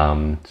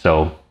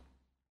 So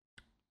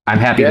I'm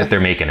happy that they're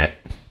making it.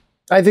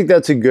 I think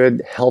that's a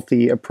good,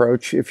 healthy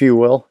approach, if you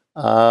will.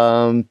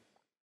 I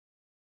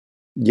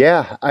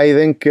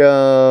think we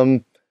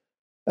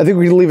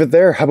can leave it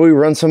there. How about we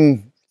run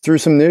through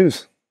some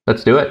news?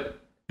 Let's do it.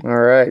 All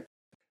right.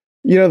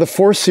 The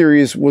 4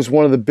 Series was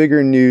one of the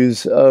bigger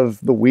news of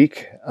the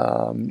week.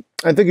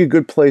 I think a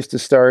good place to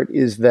start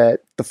is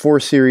that the 4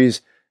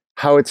 Series,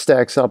 how it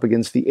stacks up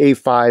against the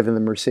A5 and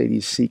the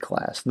Mercedes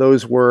C-Class.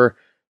 Those were,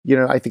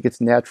 I think it's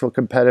natural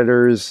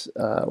competitors.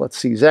 Let's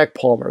see, Zach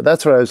Palmer.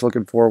 That's what I was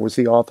looking for, was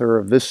the author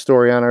of this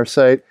story on our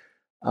site.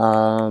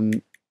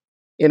 And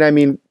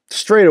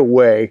straight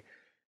away,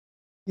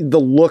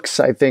 the looks,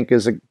 I think,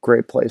 is a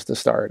great place to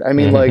start.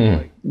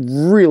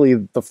 Really,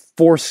 the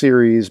 4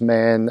 Series,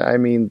 man,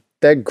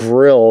 that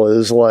grill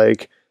is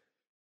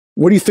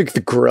what do you think of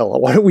the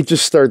grill? Why don't we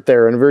just start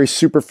there in a very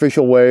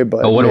superficial way?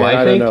 But what do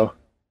I think? don't know.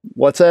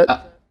 What's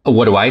that?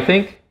 What do I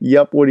think?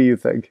 Yep. What do you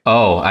think?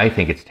 Oh, I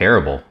think it's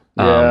terrible.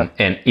 Yeah.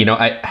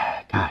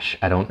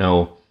 I don't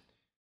know.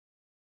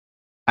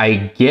 I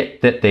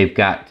get that they've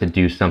got to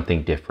do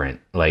something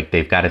different.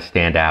 They've got to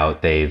stand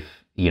out. They've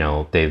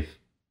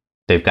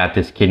got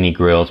this kidney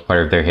grill as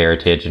part of their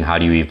heritage, and how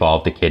do you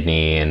evolve the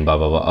kidney and blah,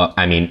 blah, blah.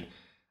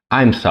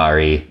 I'm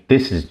sorry.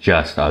 This is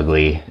just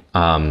ugly.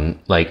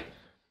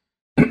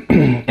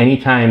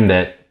 Anytime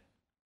that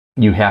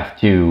you have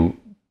to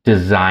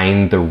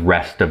design the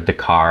rest of the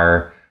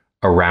car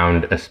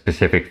around a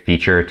specific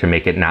feature to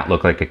make it not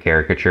look like a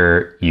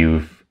caricature,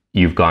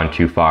 you've gone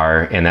too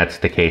far. And that's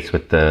the case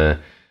with the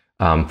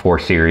 4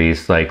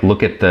 Series.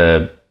 Look at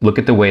the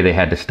way they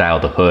had to style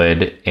the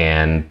hood,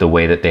 and the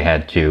way that they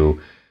had to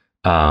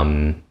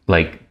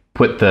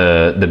put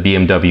the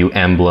BMW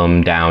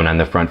emblem down on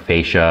the front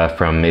fascia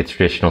from its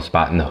traditional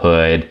spot in the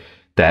hood.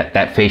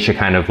 That fascia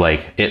kind of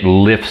it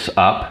lifts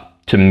up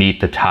to meet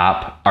the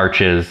top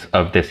arches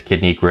of this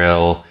kidney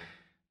grill.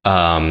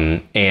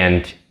 I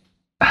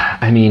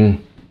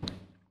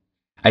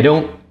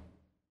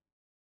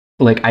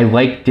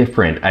like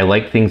different. I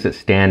like things that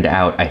stand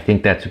out. I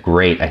think that's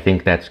great. I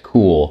think that's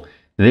cool.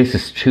 This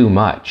is too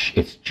much.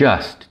 It's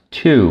just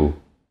too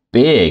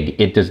big.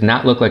 It does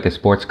not look like a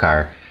sports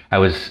car. I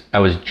was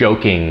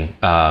joking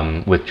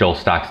with Joel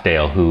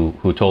Stocksdale,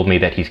 who told me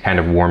that he's kind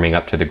of warming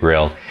up to the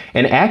grill.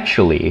 And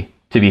actually,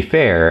 to be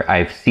fair,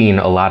 I've seen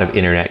a lot of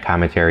internet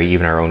commentary,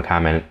 even our own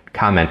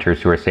commenters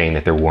who are saying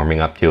that they're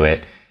warming up to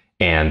it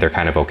and they're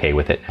kind of okay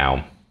with it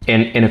now.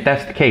 And if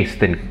that's the case,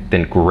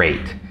 then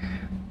great.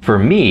 For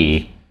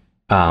me,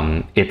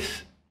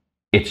 it's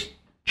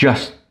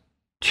just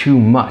too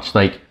much.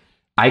 Like,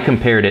 I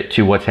compared it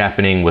to what's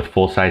happening with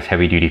full-size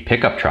heavy-duty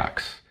pickup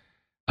trucks.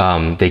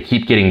 They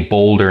keep getting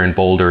bolder and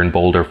bolder and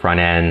bolder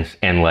front ends,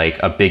 and like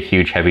a big,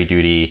 huge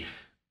heavy-duty,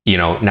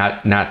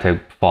 not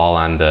to fall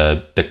on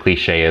the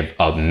cliche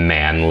of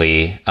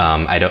manly.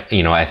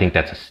 I think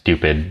that's a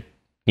stupid,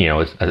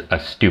 a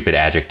stupid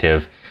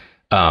adjective.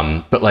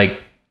 But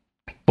like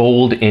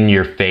bold in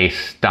your face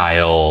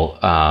style,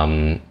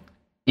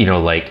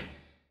 like,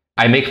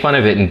 I make fun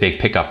of it in big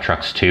pickup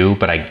trucks too,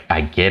 but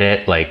I get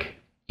it. Like,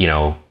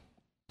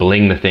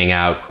 bling the thing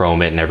out,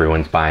 chrome it, and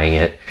everyone's buying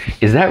it.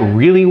 Is that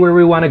really where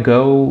we want to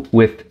go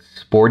with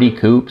sporty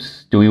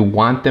coupes? Do we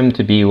want them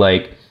to be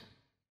like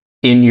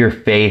in your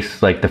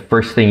face? Like, the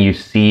first thing you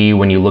see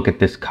when you look at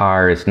this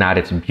car is not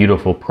its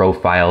beautiful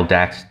profile,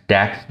 dash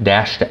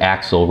to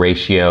axle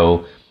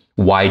ratio,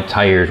 wide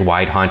tires,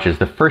 wide haunches.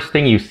 The first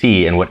thing you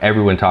see and what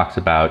everyone talks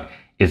about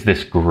is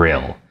this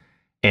grille.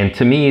 And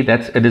to me,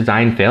 that's a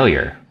design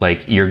failure.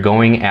 Like, you're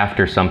going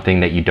after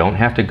something that you don't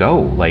have to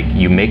go. Like,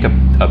 you make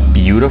a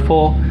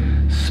beautiful,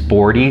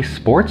 sporty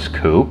sports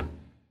coupe,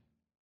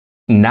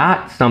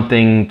 not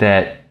something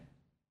that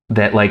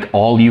like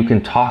all you can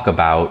talk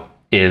about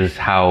is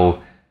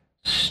how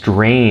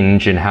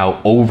strange and how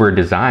over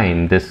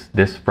designed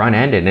this front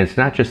end. And it's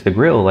not just the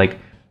grille. Like,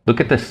 look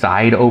at the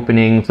side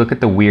openings, look at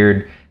the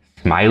weird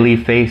smiley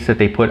face that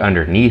they put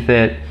underneath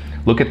it.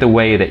 Look at the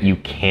way that you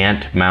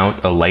can't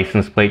mount a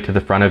license plate to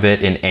the front of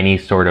it in any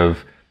sort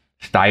of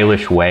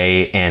stylish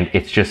way. And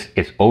it's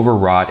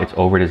overwrought, it's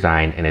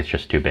overdesigned, and it's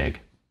just too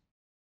big.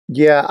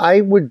 Yeah,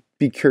 I would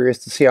be curious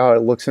to see how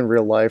it looks in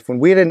real life. When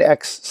we had an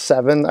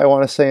X7, I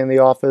want to say, in the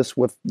office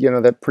with,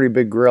 that pretty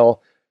big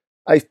grille,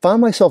 I found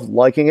myself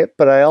liking it,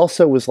 but I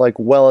also was like,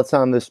 well, it's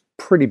on this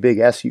pretty big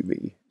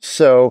SUV.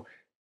 So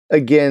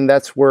again,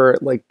 that's where,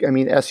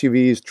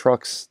 SUVs,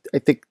 trucks, I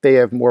think they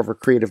have more of a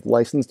creative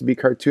license to be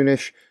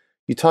cartoonish.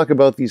 You talk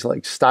about these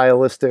like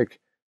stylistic,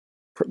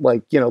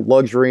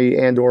 luxury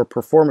and or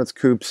performance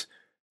coupes.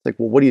 Like,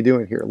 well, what are you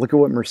doing here? Look at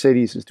what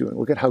Mercedes is doing.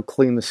 Look at how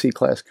clean the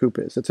C-Class coupe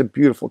is. It's a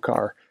beautiful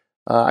car.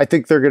 I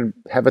think they're going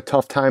to have a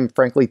tough time,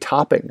 frankly,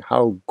 topping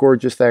how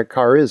gorgeous that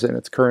car is in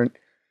its current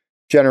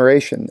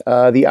generation.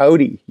 The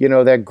Audi,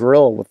 that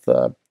grille with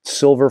the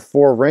silver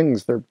 4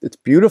 rings, it's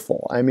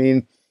beautiful. I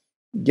mean,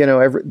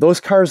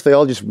 those cars, they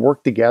all just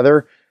work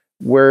together.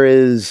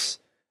 Whereas,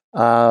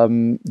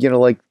 kind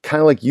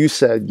of like you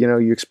said,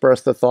 you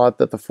expressed the thought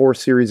that the 4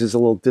 Series is a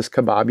little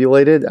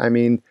discombobulated. I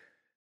mean,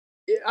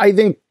 I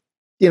think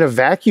in a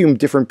vacuum,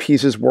 different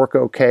pieces work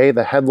okay.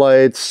 The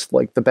headlights,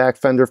 like the back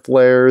fender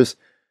flares,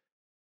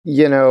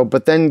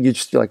 but then you're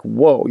like,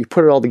 whoa, you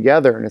put it all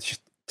together, and it's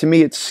just, to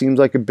me, it seems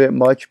like a bit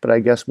much, but I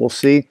guess we'll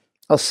see.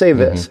 I'll say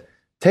this.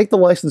 Take the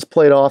license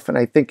plate off, and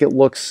I think it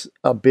looks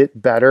a bit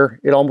better.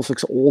 It almost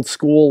looks old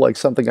school, like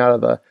something out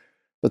of the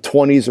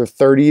 20s or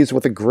 30s,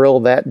 with a grille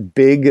that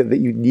big that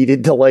you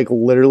needed to like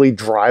literally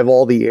drive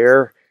all the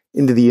air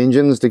into the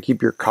engines to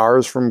keep your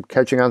cars from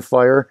catching on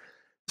fire.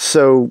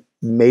 So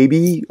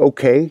maybe,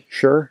 okay,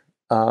 sure.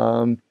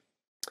 I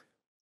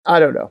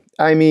don't know.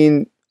 I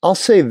mean, I'll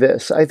say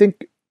this. I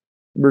think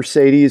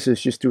Mercedes is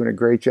just doing a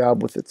great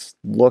job with its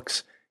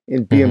looks,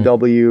 and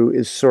BMW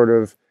is sort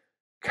of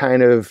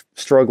kind of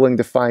struggling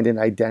to find an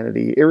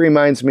identity. It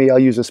reminds me, I'll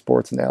use a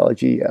sports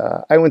analogy.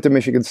 I went to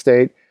Michigan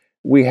State.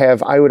 We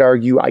have, I would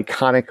argue,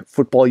 iconic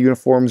football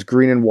uniforms,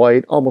 green and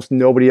white. Almost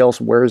nobody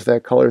else wears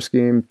that color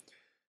scheme.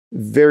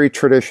 Very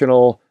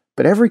traditional.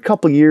 But every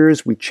couple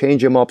years, we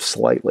change them up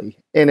slightly.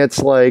 And it's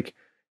like,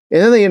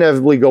 and then they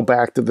inevitably go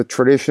back to the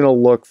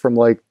traditional look from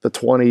like the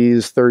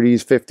 20s,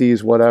 30s,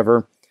 50s,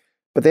 whatever.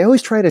 But they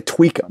always try to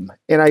tweak them.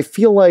 And I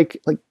feel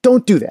like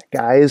don't do that,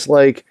 guys.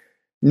 Like,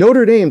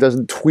 Notre Dame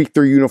doesn't tweak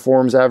their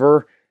uniforms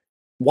ever.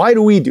 Why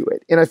do we do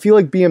it? And I feel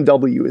like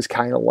BMW is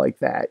kind of like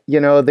that.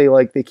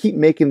 They keep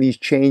making these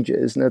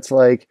changes, and it's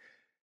like,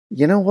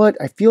 you know what?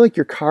 I feel like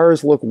your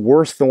cars look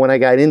worse than when I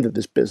got into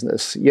this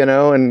business,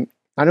 and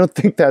I don't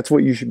think that's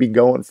what you should be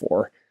going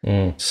for.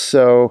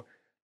 So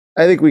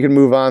I think we can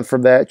move on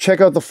from that.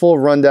 Check out the full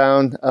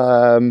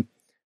rundown.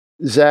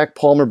 Zach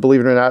Palmer,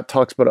 believe it or not,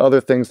 talks about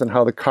other things than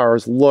how the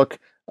cars look.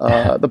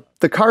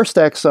 The car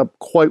stacks up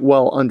quite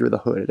well under the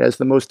hood. It has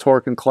the most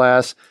torque in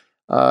class.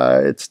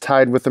 It's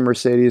tied with the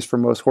Mercedes for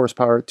most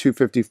horsepower at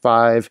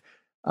 255,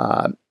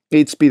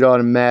 8-speed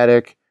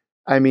automatic.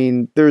 I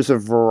mean, there's a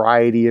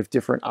variety of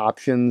different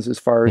options as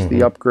far as the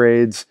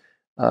upgrades,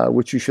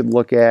 which you should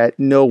look at.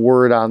 No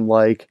word on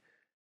what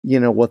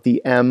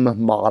the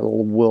M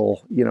model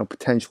will,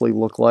 potentially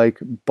look like.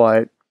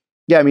 But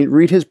yeah, I mean,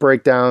 read his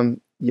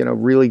breakdown,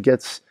 really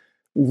gets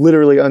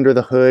literally under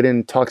the hood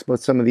and talks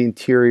about some of the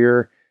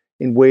interior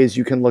in ways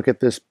you can look at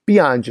this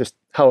beyond just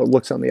how it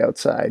looks on the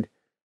outside.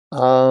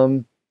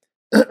 Um,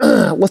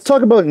 let's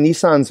talk about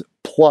Nissan's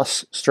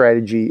Plus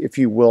strategy, if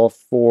you will,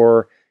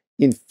 for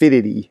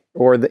Infiniti,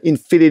 or the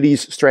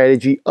Infinity's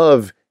strategy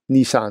of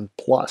Nissan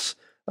Plus.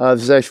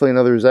 This is actually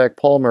another Zach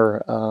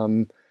Palmer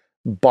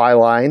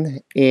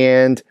byline,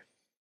 and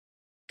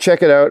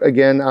check it out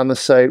again on the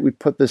site. We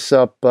put this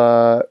up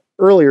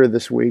earlier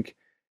this week.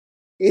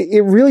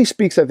 It really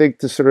speaks, I think,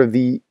 to sort of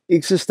the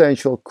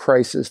existential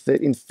crisis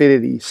that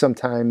Infiniti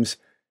sometimes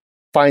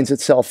finds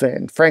itself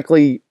in.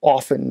 Frankly,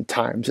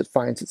 oftentimes it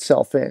finds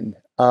itself in.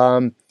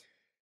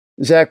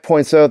 Zach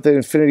points out that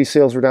Infiniti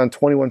sales were down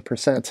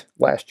 21%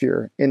 last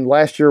year, and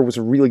last year was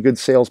a really good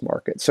sales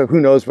market. So who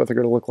knows what they're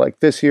going to look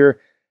like this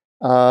year.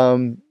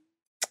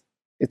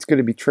 It's going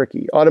to be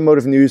tricky.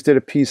 Automotive News did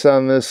a piece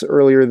on this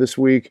earlier this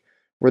week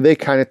where they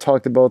kind of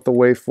talked about the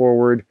way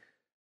forward.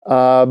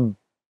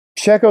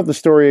 Check out the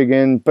story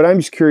again, but I'm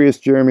just curious,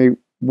 Jeremy,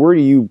 where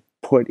do you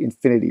put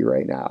Infiniti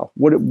right now?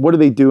 What are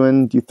they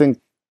doing? Do you think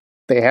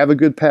they have a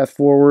good path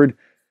forward?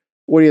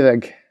 What do you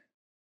think?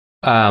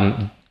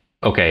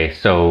 Okay,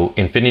 so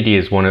Infiniti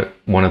is one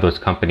of those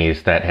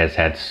companies that has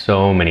had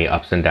so many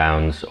ups and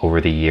downs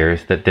over the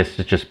years that this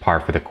is just par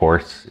for the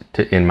course,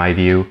 in my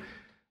view.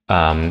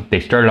 They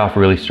started off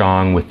really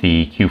strong with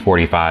the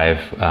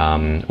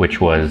Q45,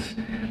 which was,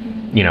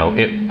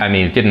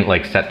 it didn't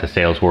like set the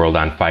sales world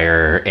on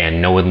fire,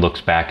 and no one looks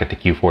back at the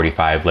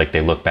Q45 like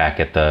they look back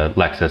at the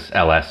Lexus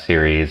LS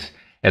series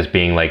as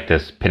being like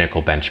this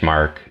pinnacle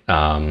benchmark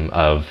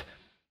of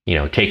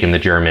taking the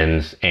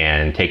Germans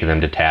and taking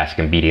them to task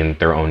and beating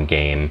their own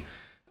game.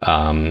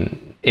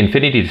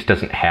 Infiniti just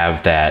doesn't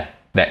have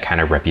that kind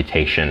of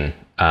reputation,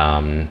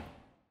 and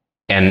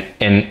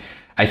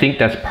I think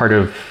that's part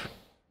of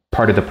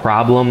the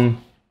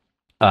problem.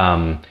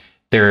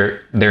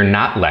 They're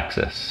not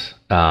Lexus.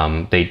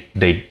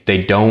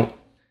 They don't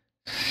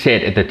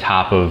sit at the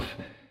top of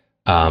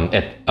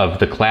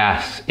the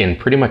class in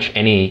pretty much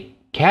any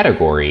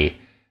category.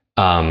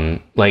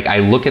 Like I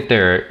look at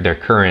their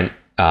current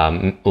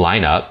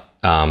lineup,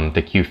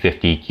 the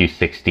Q50,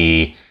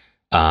 Q60.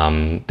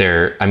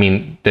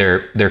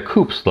 Their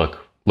coupes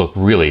look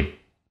really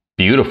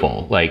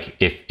beautiful. Like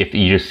if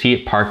you just see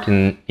it parked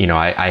in,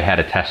 I had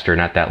a tester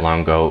not that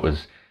long ago. It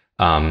was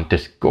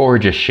this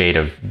gorgeous shade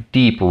of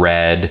deep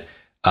red,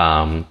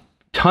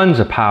 tons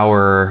of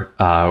power,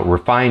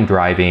 refined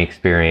driving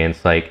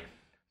experience, like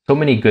so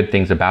many good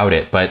things about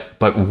it.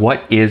 But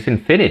what is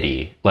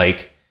Infiniti?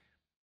 Like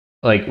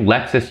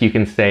Lexus, you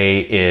can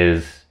say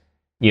is,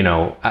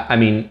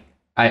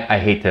 I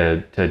hate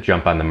to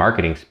jump on the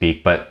marketing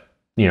speak, but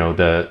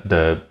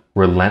the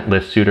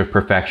relentless pursuit of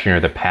perfection, or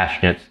the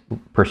passionate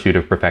pursuit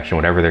of perfection,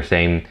 whatever they're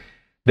saying,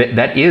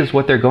 that is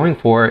what they're going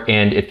for,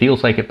 and it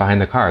feels like it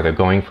behind the car. They're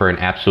going for an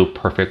absolute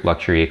perfect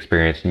luxury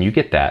experience, and you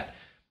get that.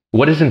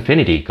 What is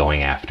Infiniti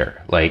going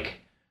after? Like,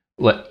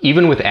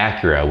 even with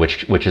Acura,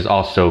 which has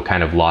also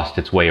kind of lost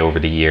its way over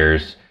the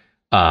years,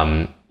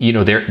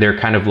 they're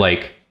kind of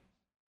like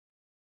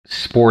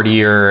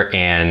sportier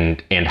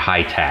and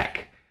high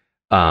tech,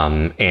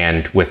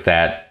 and with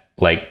that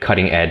like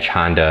cutting edge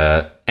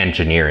Honda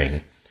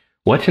engineering.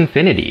 What's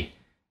Infiniti?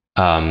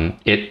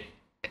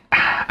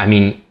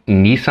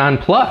 Nissan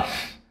Plus.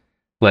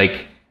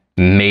 Like,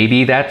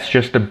 maybe that's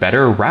just a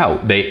better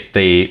route.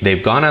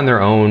 They've gone on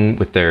their own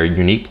with their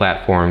unique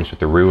platforms, with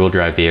the rear-wheel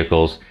drive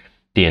vehicles.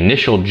 The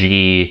initial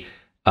G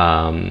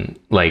was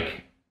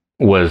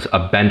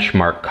a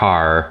benchmark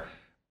car,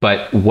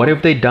 but what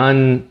have they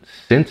done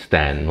since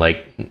then?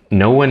 Like,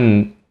 no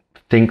one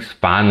thinks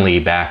fondly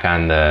back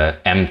on the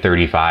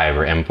M35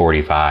 or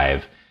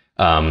M45.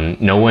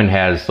 No one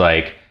has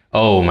like,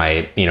 oh,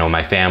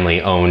 my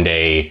family owned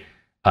an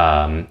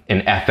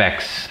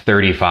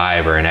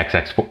FX35 or an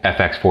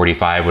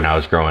FX45 when I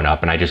was growing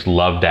up, and I just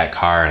loved that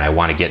car and I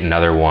want to get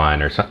another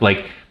one, or something.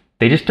 Like,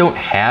 they just don't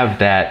have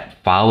that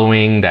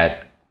following,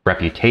 that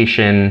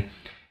reputation.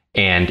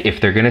 And if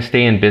they're going to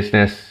stay in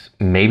business,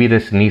 maybe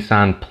this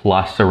Nissan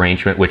Plus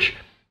arrangement, which,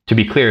 to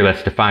be clear,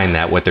 let's define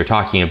that. What they're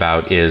talking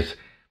about is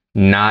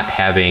not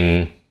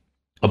having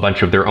a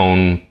bunch of their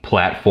own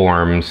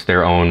platforms,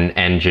 their own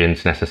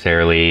engines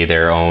necessarily,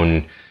 their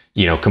own,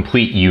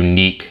 complete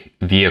unique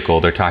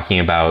vehicle. They're talking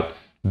about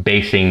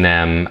basing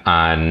them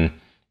on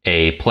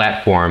a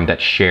platform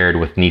that's shared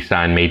with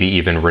Nissan, maybe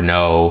even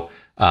Renault,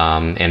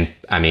 and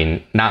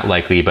not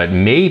likely, but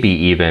maybe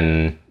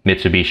even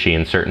Mitsubishi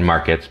in certain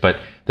markets. But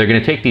they're going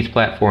to take these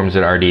platforms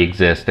that already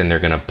exist and they're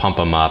going to pump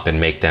them up and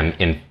make them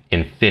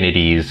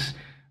Infinitis,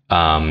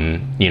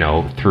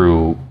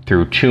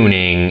 through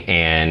tuning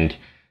and,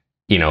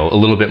 a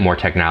little bit more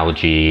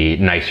technology,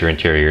 nicer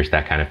interiors,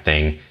 that kind of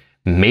thing.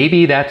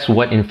 Maybe that's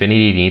what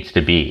Infiniti needs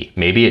to be.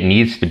 Maybe it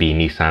needs to be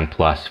Nissan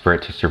Plus for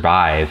it to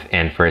survive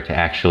and for it to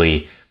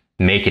actually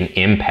make an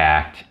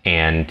impact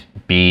and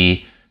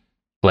be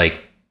like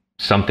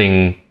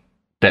something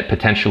that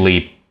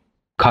potentially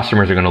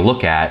customers are going to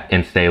look at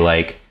and say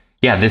like,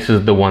 yeah, this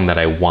is the one that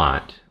I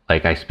want.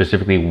 Like, I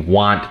specifically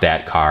want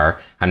that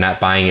car. I'm not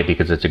buying it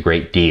because it's a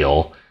great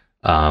deal.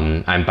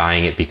 I'm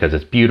buying it because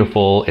it's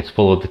beautiful. It's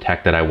full of the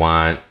tech that I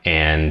want.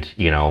 And,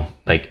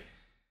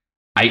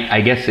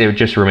 I guess it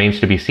just remains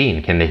to be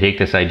seen. Can they take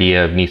this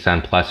idea of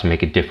Nissan Plus and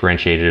make it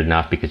differentiated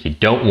enough? Because you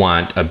don't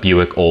want a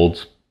Buick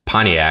Olds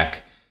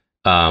Pontiac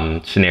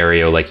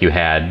scenario like you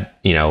had,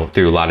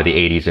 through a lot of the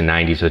 80s and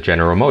 90s with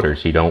General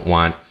Motors. You don't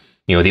want,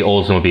 the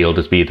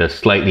Oldsmobile to be the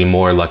slightly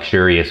more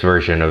luxurious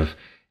version of,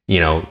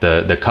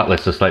 the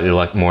Cutlass, the slightly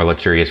more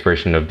luxurious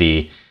version of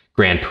the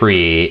Grand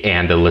Prix,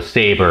 and the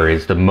LeSabre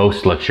is the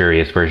most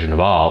luxurious version of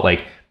all.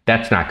 Like,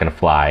 that's not going to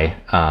fly.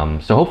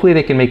 So hopefully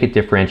they can make it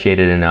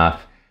differentiated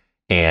enough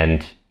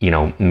and,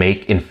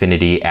 make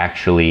Infiniti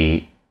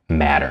actually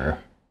matter.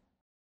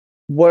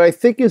 What I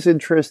think is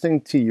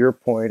interesting to your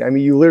point, I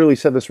mean, you literally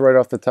said this right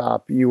off the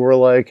top. You were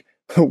like,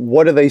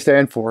 what do they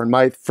stand for? And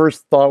my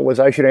first thought was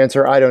I should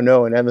answer, I don't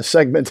know, and end the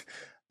segment.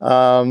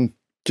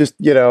 Just,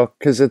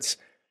 because it's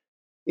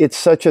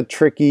such a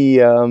tricky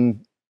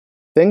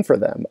thing for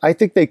them. I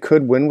think they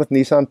could win with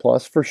Nissan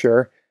Plus for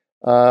sure.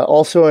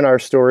 Also in our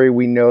story,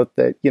 we note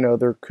that,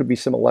 there could be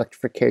some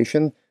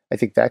electrification. I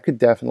think that could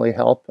definitely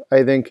help.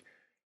 I think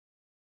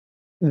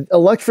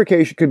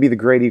electrification could be the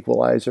great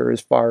equalizer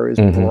as far as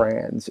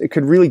brands. It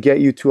could really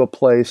get you to a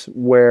place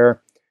where,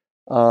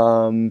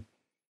 who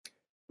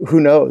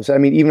knows? I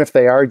mean, even if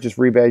they are just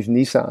rebadged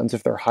Nissans,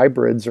 if they're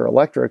hybrids or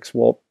electrics,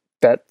 well,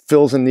 that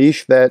fills a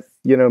niche that,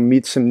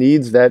 meets some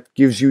needs, that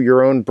gives you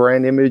your own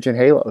brand image and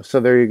halo. So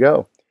there you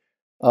go.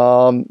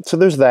 So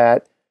there's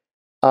that.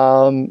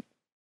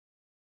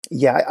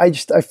 Yeah, I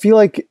feel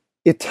like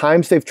at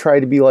times they've tried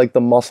to be like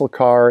the muscle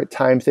car. At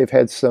times they've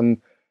had some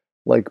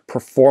like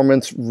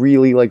performance,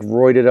 really like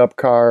roided up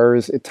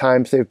cars. At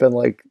times they've been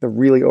like the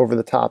really over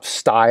the top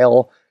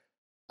style.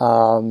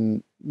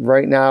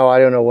 Right now, I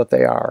don't know what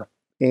they are.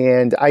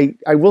 And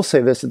I will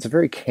say this, it's a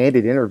very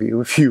candid interview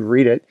if you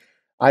read it.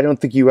 I don't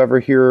think you'd ever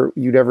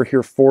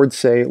hear Ford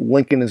say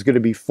Lincoln is going to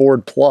be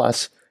Ford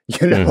Plus.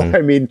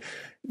 I mean,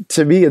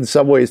 to me, in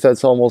some ways,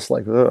 that's almost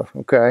like, ugh,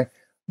 okay.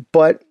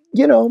 But,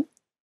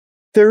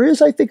 there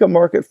is, I think, a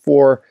market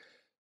for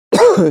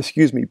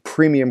excuse me,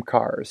 premium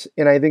cars.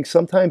 And I think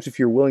sometimes if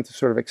you're willing to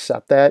sort of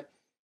accept that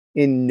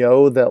and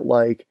know that,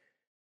 like,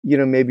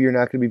 maybe you're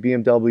not going to be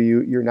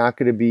BMW, you're not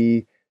going to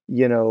be,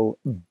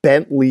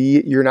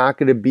 Bentley, you're not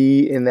going to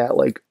be in that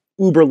like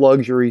uber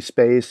luxury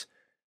space,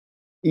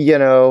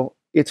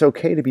 it's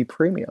okay to be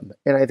premium.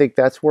 And I think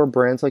that's where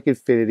brands like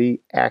Infiniti,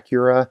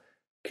 Acura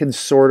can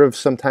sort of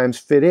sometimes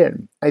fit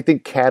in. I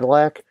think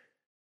Cadillac,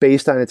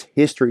 based on its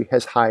history,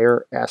 has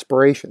higher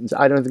aspirations.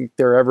 I don't think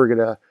they're ever going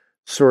to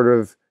sort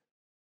of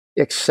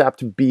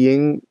accept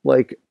being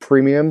like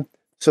premium.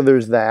 So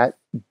there's that.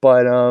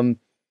 But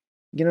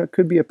it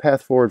could be a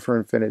path forward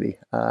for Infiniti.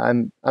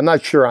 I'm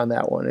not sure on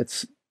that one.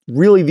 It's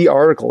really, the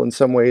article in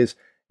some ways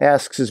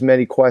asks as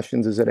many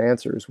questions as it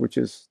answers, which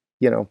is,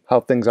 how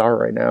things are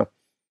right now.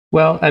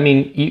 Well, I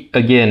mean,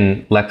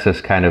 again,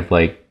 Lexus kind of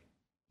like,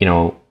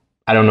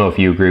 I don't know if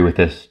you agree with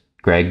this,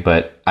 Greg,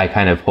 but I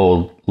kind of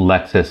hold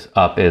Lexus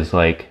up as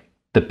like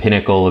the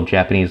pinnacle of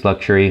Japanese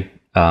luxury.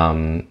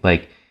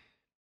 Like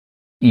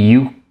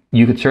you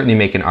could certainly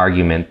make an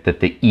argument that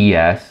the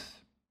ES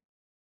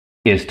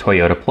is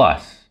Toyota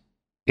Plus.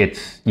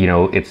 It's,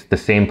 it's the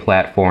same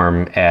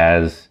platform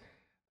as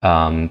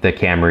the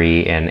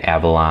Camry and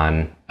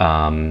Avalon.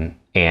 And,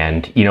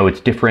 it's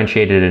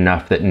differentiated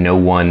enough that no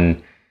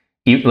one,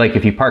 like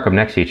if you park them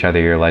next to each other,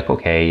 you're like,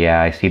 okay,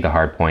 yeah, I see the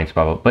hard points,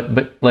 blah, blah.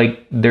 But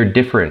like they're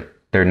different.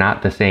 They're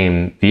not the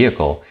same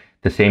vehicle.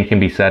 The same can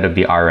be said of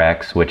the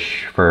RX,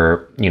 which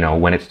for,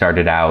 when it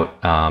started out,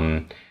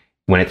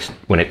 when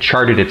it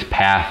charted its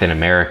path in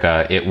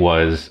America, it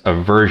was a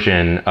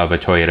version of a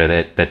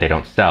Toyota that they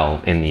don't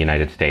sell in the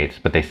United States,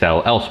 but they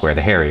sell elsewhere,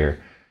 the Harrier.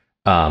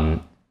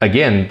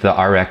 Again, the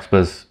RX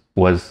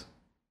was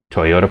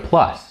Toyota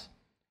Plus.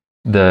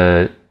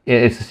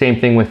 It's the same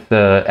thing with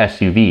the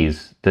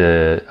SUVs.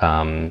 The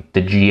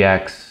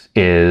GX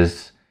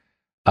is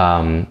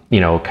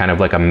kind of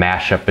like a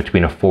mashup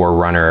between a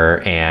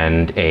 4Runner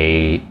and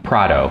a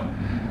Prado,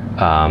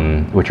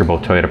 which are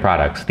both Toyota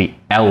products. The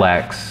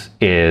LX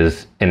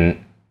is a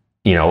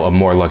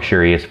more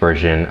luxurious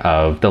version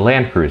of the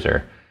Land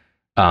Cruiser.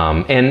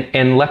 And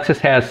Lexus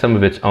has some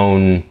of its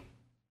own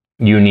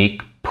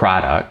unique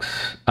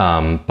products,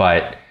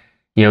 but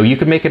you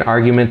could make an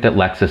argument that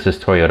Lexus is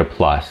Toyota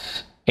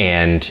Plus,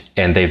 and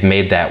they've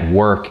made that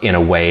work in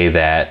a way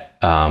that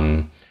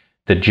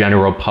the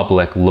general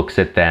public looks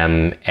at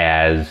them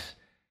as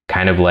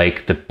kind of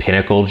like the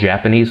pinnacle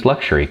Japanese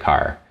luxury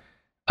car,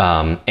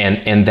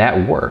 and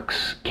that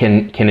works.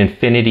 Can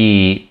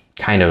Infiniti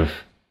kind of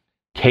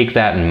take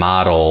that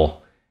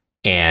model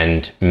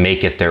and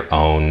make it their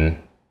own?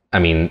 I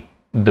mean,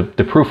 the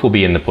proof will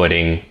be in the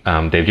pudding.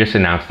 They've just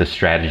announced this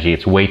strategy.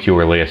 It's way too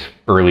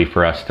early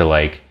for us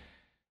to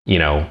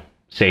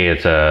say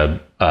it's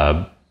a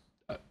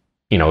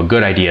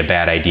good idea,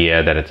 bad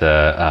idea, that it's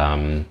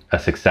a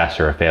success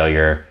or a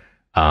failure.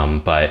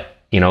 But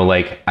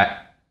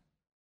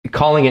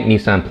calling it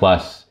Nissan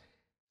Plus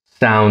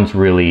sounds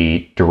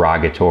really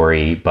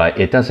derogatory, but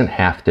it doesn't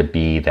have to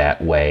be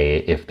that way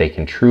if they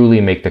can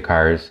truly make the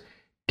cars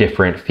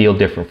different, feel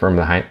different from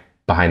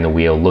behind the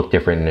wheel, look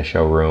different in the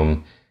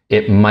showroom.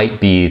 it might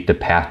be the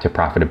path to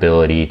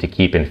profitability to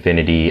keep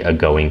Infiniti a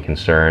going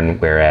concern,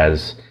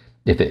 whereas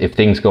if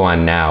things go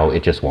on now,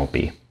 it just won't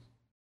be.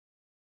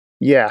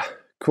 Yeah,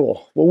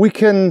 cool. Well,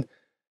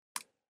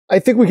 I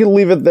think we can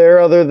leave it there,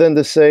 other than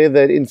to say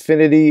that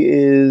Infiniti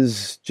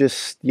is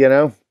just,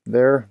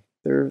 they're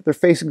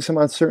facing some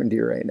uncertainty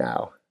right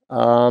now.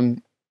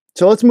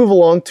 So let's move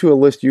along to a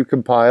list you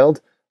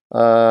compiled.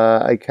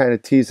 I kind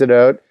of tease it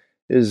out.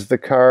 Is the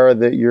car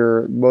that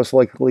you're most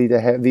likely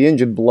to have the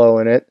engine blow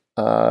in it.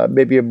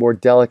 Maybe a more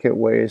delicate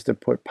way is to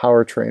put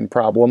powertrain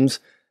problems.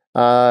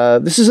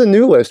 This is a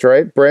new list,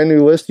 right? Brand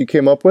new list you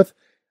came up with.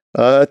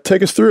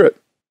 Take us through it.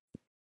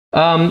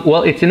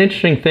 Well, it's an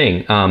interesting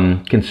thing.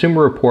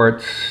 Consumer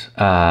Reports,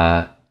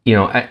 if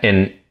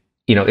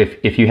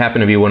you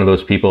happen to be one of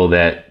those people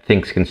that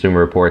thinks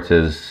Consumer Reports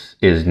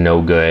is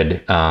no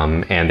good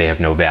and they have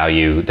no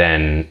value,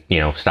 then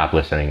stop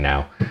listening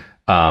now.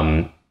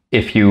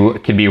 If you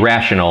can be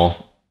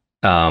rational,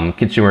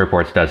 Consumer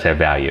Reports does have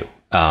value.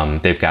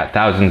 They've got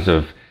thousands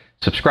of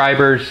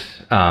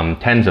subscribers,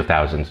 tens of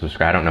thousands of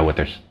subscribers. I don't know what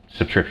their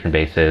subscription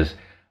base is.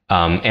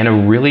 And a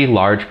really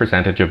large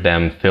percentage of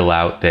them fill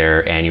out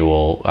their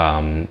annual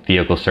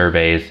vehicle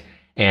surveys,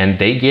 and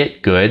they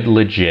get good,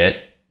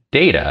 legit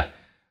data.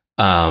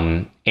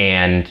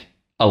 And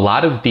a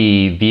lot of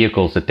the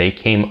vehicles that they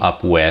came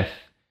up with,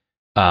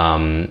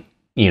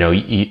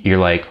 you're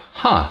like,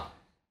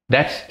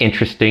 that's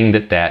interesting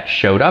that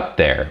showed up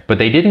there. But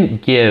they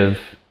didn't give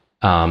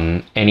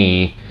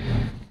any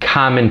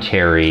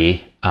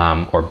commentary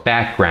or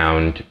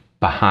background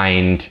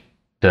behind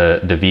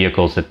the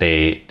vehicles that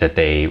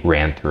they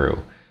ran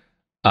through.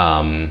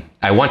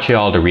 I want you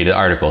all to read the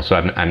article, so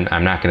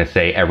I'm not going to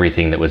say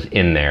everything that was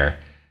in there.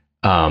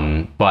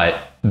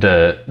 But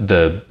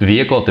the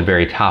vehicle at the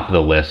very top of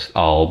the list,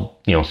 I'll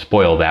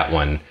spoil that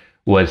one,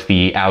 was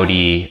the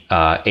Audi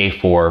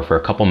A4 for a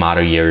couple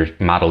model years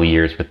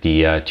with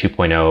the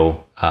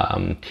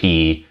 2.0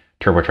 T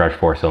turbocharged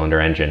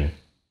 4-cylinder engine.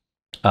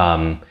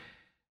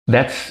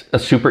 That's a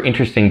super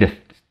interesting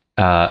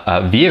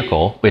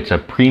vehicle. It's a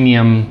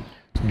premium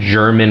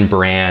German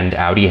brand.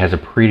 Audi has a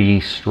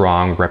pretty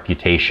strong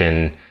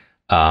reputation.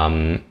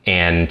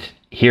 And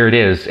here it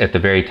is at the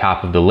very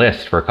top of the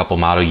list for a couple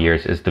model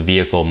years is the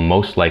vehicle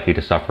most likely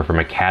to suffer from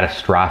a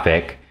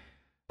catastrophic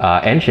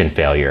engine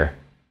failure.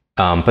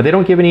 But they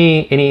don't give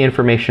any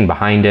information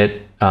behind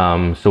it.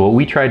 So what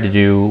we tried to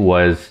do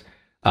was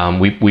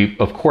we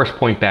of course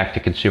point back to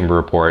Consumer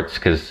Reports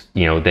because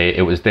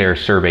it was their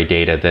survey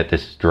data that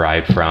this is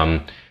derived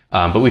from.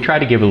 But we try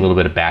to give a little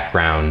bit of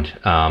background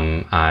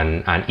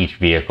on each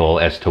vehicle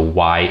as to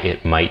why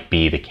it might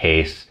be the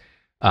case.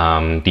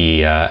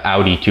 The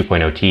Audi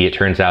 2.0 T, it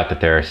turns out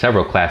that there are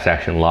several class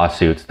action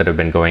lawsuits that have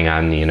been going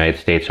on in the United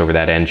States over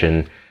that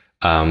engine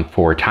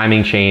for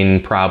timing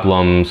chain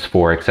problems,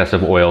 for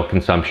excessive oil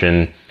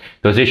consumption.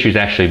 Those issues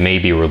actually may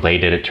be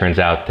related. It turns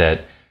out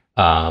that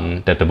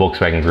the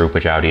Volkswagen Group,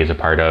 which Audi is a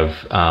part of,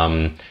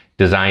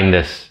 designed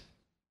this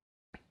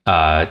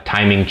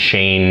timing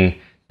chain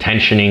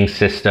tensioning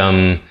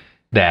system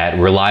that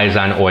relies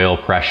on oil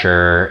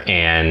pressure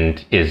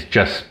and is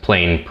just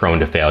plain prone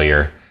to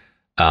failure.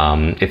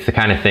 It's the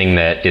kind of thing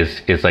that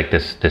is like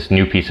this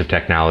new piece of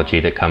technology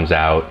that comes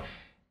out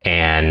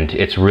and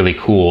it's really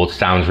cool. It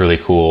sounds really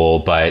cool,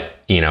 but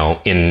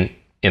in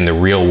the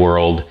real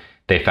world,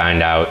 they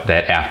find out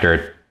that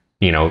after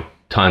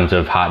tons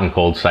of hot and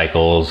cold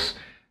cycles,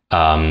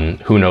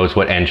 who knows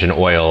what engine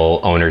oil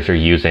owners are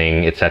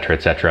using, et cetera,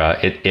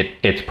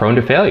 it's prone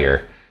to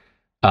failure.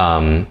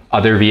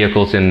 Other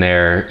vehicles in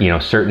there,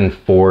 certain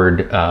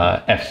Ford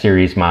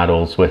F-Series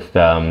models with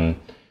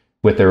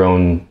their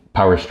own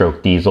Power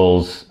Stroke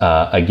diesels.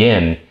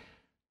 Again,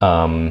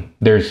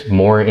 there's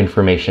more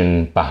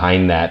information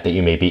behind that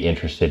you may be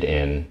interested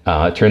in.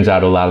 It turns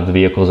out a lot of the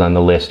vehicles on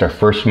the list are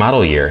first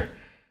model year.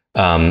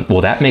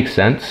 Well, that makes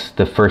sense.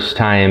 The first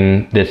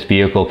time this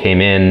vehicle came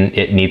in,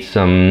 it needs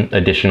some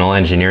additional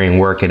engineering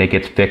work and it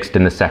gets fixed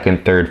in the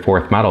second, third,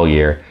 fourth model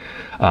year.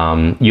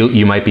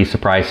 You might be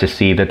surprised to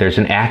see that there's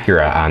an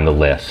Acura on the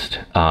list.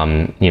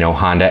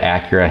 Honda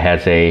Acura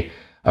has a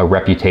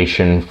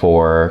reputation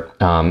for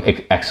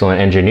excellent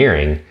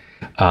engineering,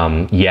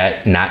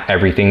 yet not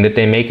everything that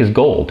they make is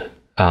gold.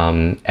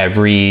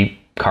 Every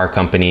car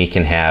company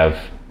can have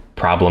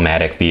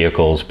problematic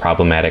vehicles,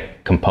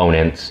 problematic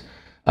components.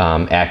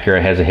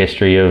 Acura has a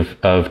history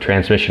of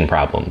transmission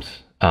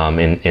problems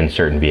in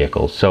certain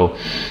vehicles. So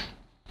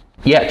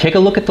yeah, take a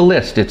look at the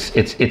list. It's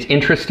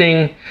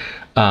interesting.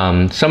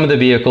 Some of the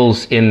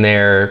vehicles in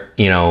there,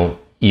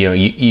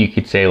 you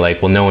could say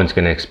like, well, no one's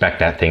going to expect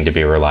that thing to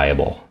be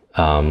reliable.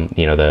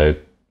 The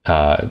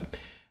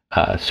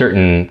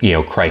certain,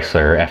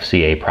 Chrysler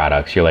FCA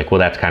products, you're like, well,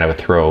 that's kind of a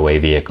throwaway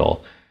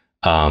vehicle.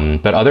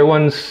 But other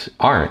ones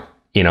aren't,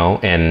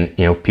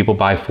 and people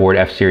buy Ford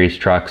F-Series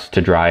trucks to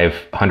drive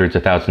hundreds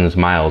of thousands of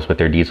miles with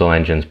their diesel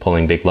engines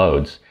pulling big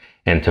loads.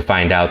 And to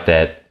find out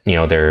that,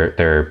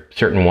 they're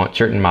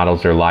certain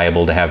models are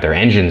liable to have their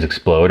engines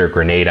explode or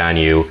grenade on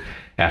you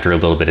after a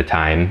little bit of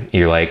time,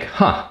 you're like,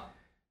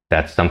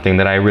 that's something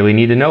that I really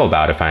need to know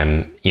about if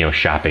I'm,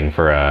 shopping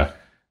for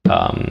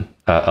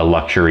a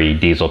luxury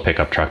diesel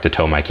pickup truck to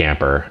tow my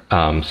camper.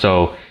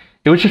 So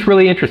it was just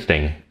really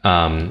interesting.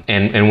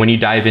 And when you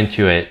dive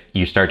into it,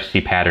 you start to see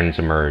patterns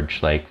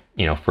emerge, like,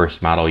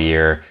 first model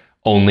year,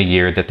 only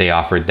year that they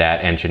offered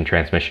that engine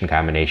transmission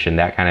combination,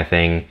 that kind of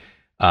thing.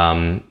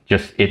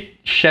 Just it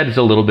sheds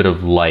a little bit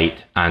of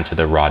light onto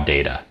the raw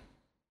data.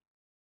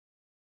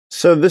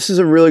 So this is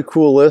a really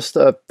cool list.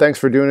 Thanks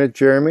for doing it,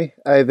 Jeremy.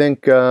 I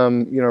think,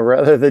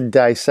 rather than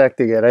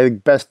dissecting it, I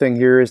think best thing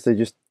here is to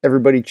just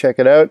everybody check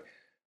it out.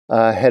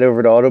 Head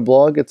over to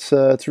Autoblog.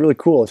 It's really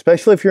cool,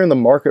 especially if you're in the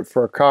market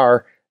for a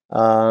car.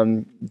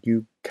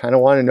 You kind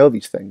of want to know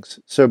these things.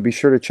 So be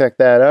sure to check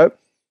that out.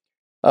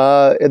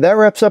 And that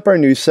wraps up our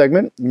news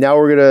segment. Now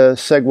we're going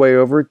to segue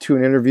over to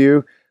an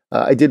interview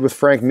I did with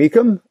Frank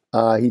Mecum.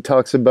 He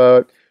talks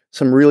about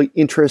some really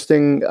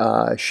interesting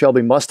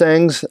Shelby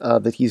Mustangs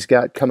that he's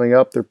got coming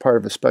up. They're part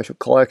of a special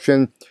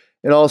collection.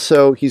 And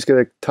also, he's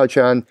going to touch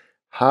on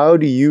how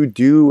do you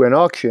do an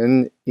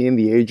auction in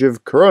the age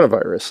of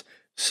coronavirus.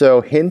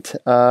 So, hint,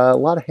 a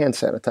lot of hand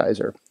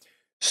sanitizer.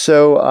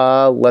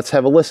 So, let's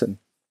have a listen.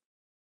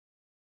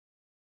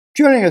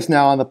 Joining us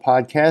now on the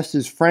podcast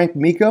is Frank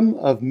Mecum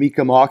of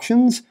Mecum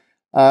Auctions.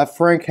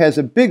 Frank has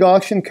a big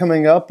auction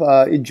coming up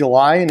in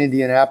July in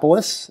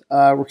Indianapolis.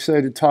 We're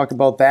excited to talk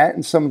about that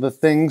and some of the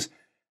things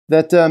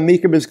that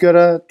Mecum is going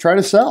to try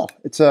to sell.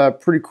 It's a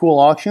pretty cool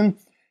auction.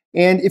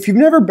 And if you've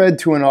never been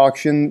to an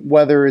auction,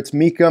 whether it's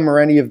Mecum or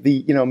any of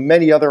the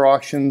many other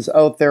auctions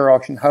out there,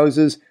 auction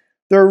houses,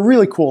 they're a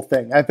really cool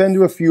thing. I've been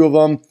to a few of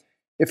them.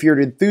 If you're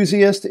an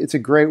enthusiast, it's a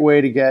great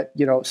way to get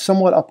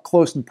somewhat up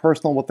close and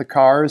personal with the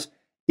cars.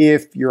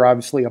 If you're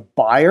obviously a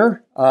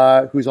buyer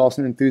who's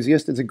also an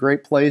enthusiast, it's a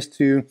great place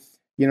to,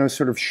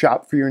 sort of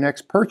shop for your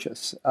next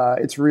purchase.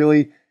 It's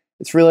really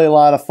a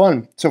lot of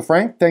fun. So,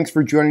 Frank, thanks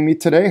for joining me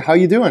today. How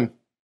you doing?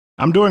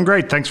 I'm doing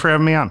great. Thanks for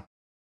having me on.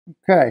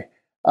 Okay.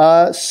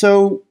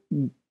 So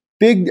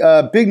big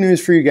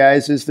news for you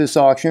guys is this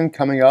auction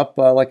coming up,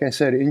 like I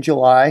said, in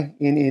July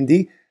in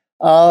Indy.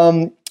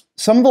 Some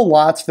of the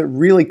lots that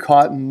really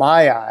caught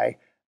my eye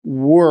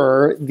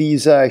were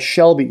these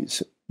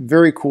Shelbys.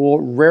 Very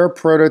cool, rare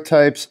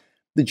prototypes.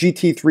 The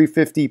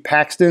GT350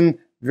 Paxton,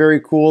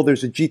 very cool.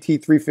 There's a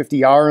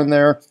GT350R in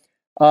there.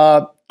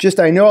 I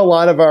know a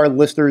lot of our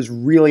listeners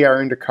really are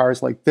into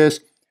cars like this.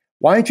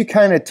 Why don't you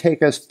kind of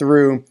take us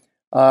through,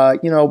 how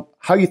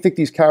you think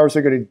these cars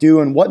are going to do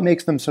and what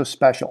makes them so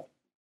special?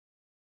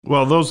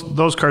 Well,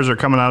 those cars are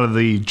coming out of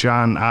the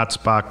John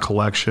Otzbach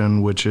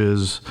collection, which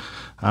is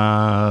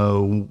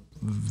the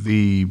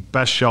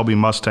best Shelby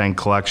Mustang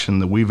collection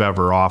that we've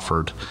ever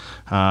offered.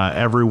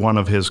 Every one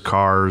of his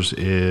cars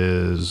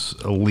is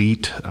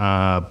elite,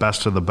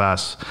 best of the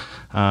best.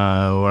 When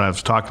I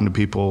was talking to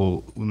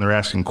people, when they're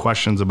asking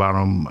questions about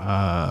them,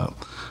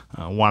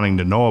 wanting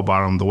to know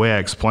about them, the way I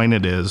explain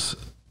it is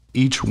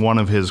each one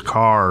of his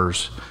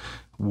cars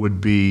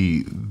would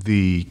be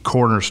the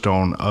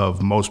cornerstone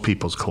of most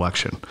people's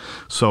collection.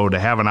 So to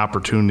have an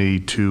opportunity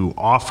to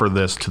offer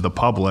this to the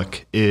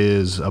public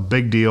is a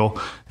big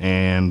deal.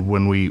 And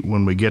when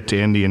we get to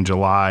Indy in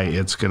July,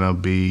 it's going to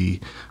be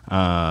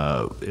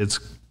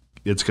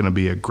it's going to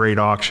be a great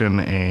auction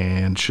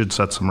and should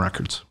set some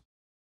records.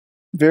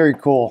 Very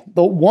cool.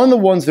 One of the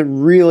ones that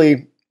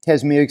really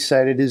has me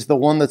excited is the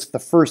one that's the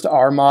first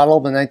R model,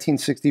 the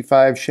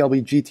 1965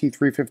 Shelby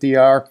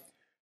GT350R.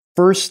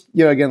 First,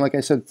 again, like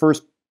I said,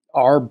 first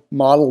R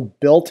model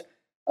built.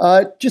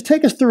 Just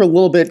take us through a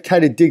little bit,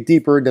 kind of dig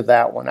deeper into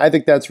that one. I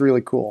think that's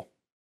really cool.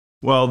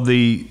 Well,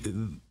 the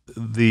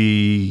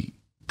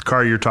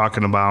car you're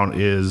talking about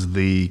is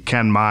the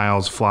Ken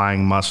Miles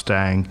Flying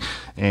Mustang,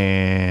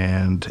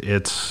 and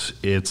it's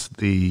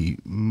the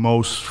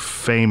most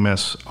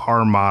famous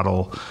R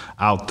model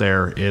out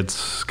there.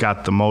 It's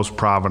got the most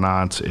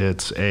provenance.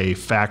 It's a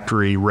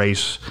factory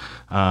race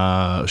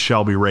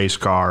Shelby race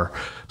car,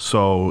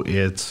 so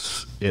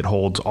it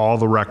holds all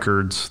the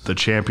records, the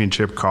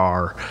championship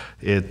car.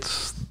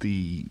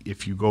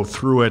 If you go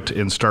through it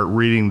and start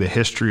reading the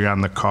history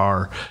on the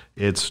car,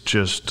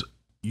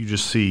 you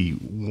just see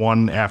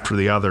one after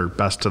the other,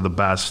 best of the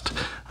best,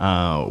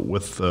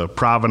 with the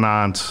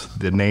provenance,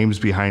 the names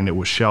behind it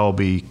with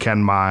Shelby,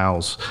 Ken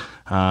Miles,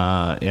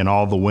 and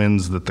all the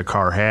wins that the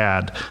car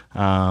had.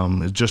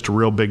 It's just a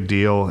real big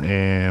deal,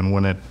 and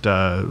when it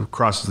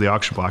crosses the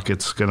auction block,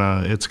 it's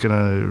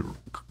gonna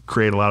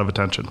create a lot of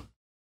attention.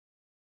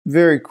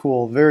 Very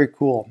cool, very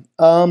cool.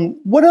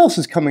 What else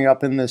is coming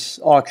up in this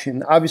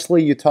auction?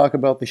 Obviously, you talk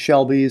about the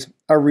Shelbys.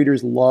 Our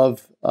readers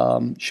love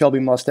Shelby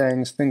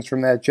Mustangs, things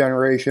from that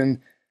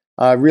generation.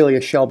 Really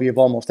a Shelby of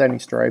almost any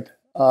stripe.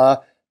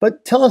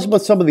 But tell us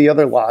about some of the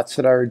other lots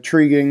that are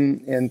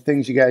intriguing and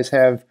things you guys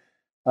have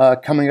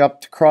coming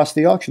up to cross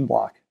the auction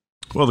block.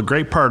 Well, the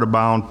great part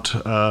about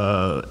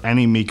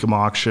any Mecum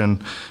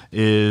auction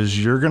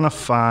is you're going to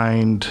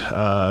find,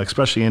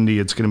 especially Indy,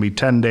 it's going to be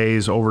 10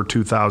 days, over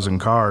 2,000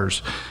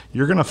 cars.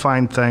 You're going to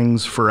find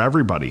things for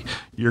everybody.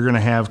 You're going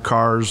to have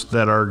cars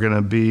that are going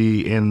to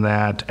be in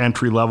that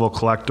entry-level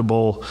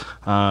collectible,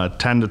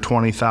 $10,000 to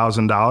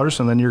 $20,000,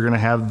 and then you're going to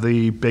have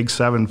the big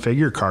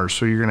seven-figure cars.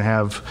 So you're going to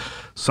have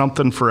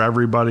something for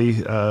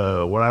everybody.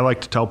 What I like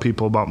to tell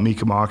people about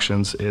Mecum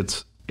auctions,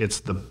 it's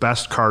the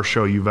best car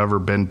show you've ever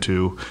been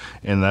to,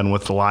 and then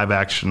with the live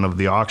action of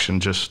the auction,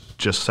 just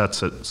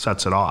sets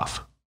it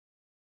off.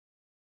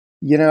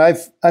 You know,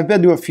 I've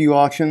been to a few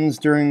auctions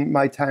during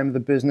my time in the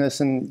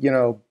business, and you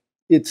know,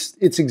 it's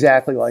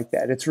exactly like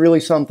that. It's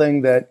really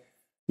something that,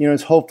 you know,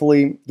 is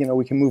hopefully, you know,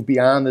 we can move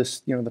beyond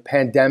this, you know, the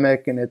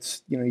pandemic, and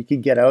it's, you know, you can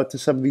get out to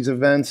some of these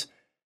events.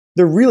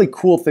 They're really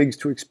cool things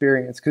to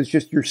experience because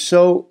just you're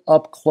so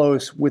up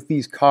close with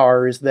these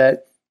cars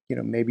that, you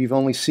know, maybe you've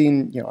only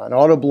seen, you know, on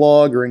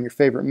Autoblog or in your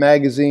favorite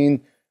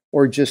magazine,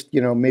 or just, you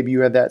know, maybe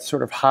you had that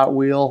sort of Hot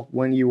Wheel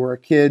when you were a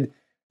kid.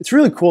 It's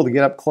really cool to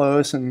get up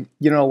close. And,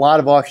 you know, a lot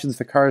of auctions,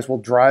 the cars will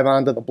drive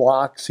onto the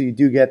block. So you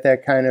do get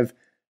that kind of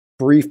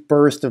brief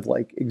burst of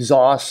like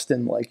exhaust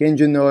and like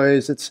engine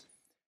noise. It's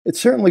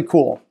certainly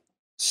cool.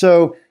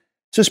 So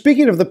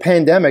speaking of the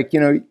pandemic,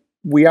 you know,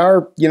 we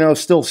are, you know,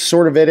 still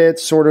sort of in it,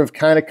 sort of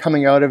kind of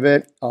coming out of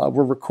it.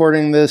 We're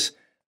recording this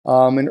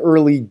in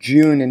early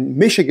June, and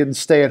Michigan's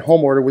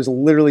stay-at-home order was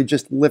literally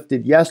just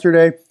lifted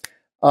yesterday.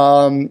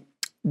 What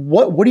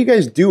are you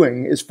guys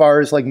doing as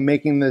far as like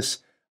making this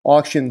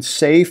auction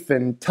safe?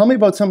 And tell me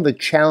about some of the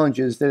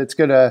challenges that it's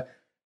gonna,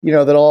 you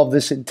know, that all of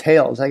this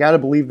entails. I got to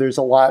believe there's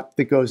a lot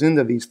that goes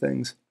into these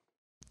things.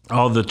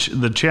 Oh,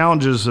 the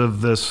challenges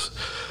of this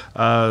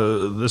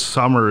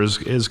summer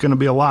is going to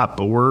be a lot,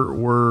 but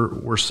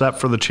we're set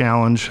for the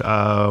challenge.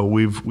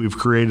 We've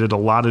created a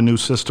lot of new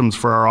systems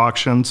for our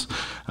auctions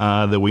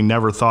that we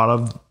never thought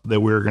of that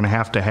we were going to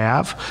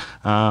have.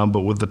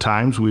 But with the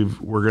times,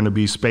 we're going to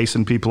be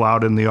spacing people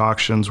out in the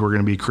auctions. We're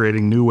going to be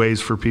creating new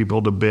ways for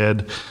people to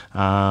bid.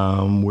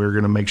 We're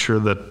going to make sure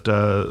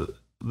that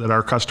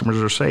our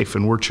customers are safe,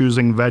 and we're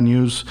choosing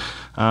venues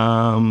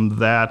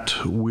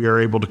that we are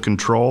able to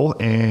control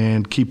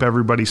and keep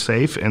everybody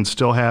safe and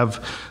still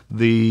have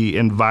the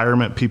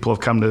environment people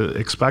have come to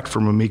expect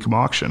from a Mecum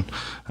auction.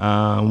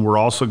 We're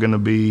also going to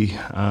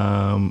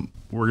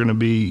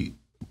be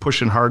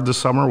pushing hard this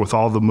summer with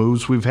all the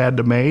moves we've had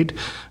to made,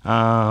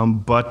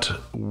 but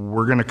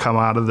we're going to come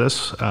out of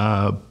this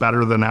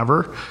better than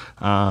ever.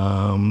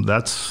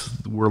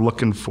 We're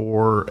looking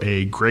for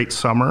a great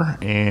summer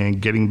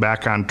and getting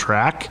back on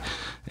track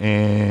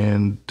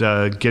and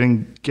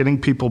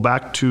getting people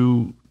back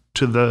to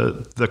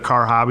the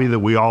car hobby that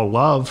we all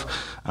love,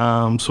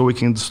 so we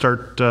can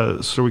start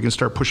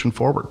pushing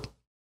forward.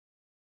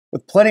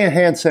 With plenty of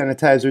hand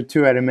sanitizer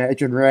too, I'd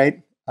imagine,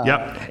 right?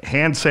 Yep,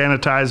 hand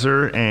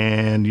sanitizer,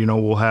 and you know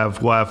we'll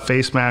have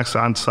face masks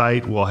on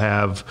site. We'll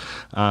have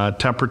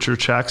temperature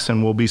checks,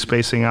 and we'll be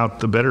spacing out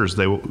the bidders.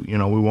 We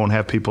won't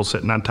have people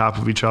sitting on top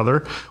of each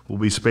other. We'll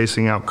be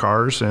spacing out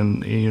cars,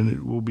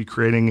 and we'll be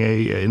creating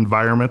a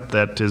environment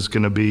that is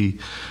going to be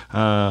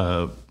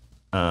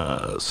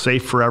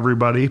safe for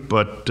everybody,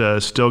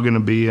 but still going to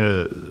be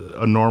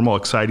a normal,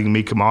 exciting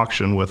Mecum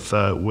auction with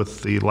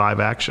the live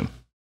action.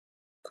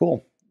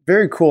 Cool,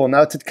 very cool.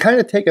 Now to kind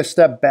of take a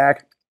step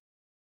back,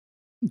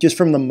 just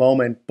from the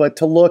moment, but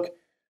to look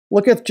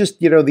at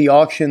just, you know, the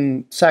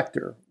auction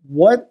sector.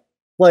 What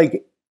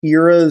like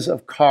eras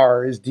of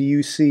cars do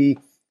you see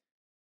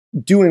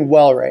doing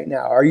well right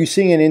now? Are you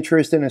seeing an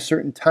interest in a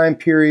certain time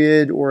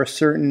period or a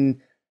certain,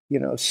 you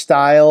know,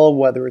 style,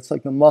 whether it's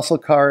like the muscle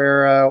car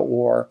era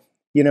or,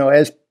 you know,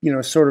 as, you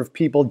know, sort of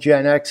people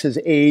Gen X has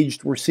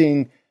aged, we're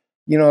seeing,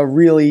 you know,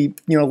 really,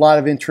 you know, a lot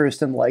of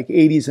interest in like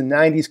 80s and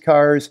 90s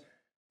cars.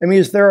 I mean,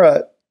 is there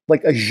a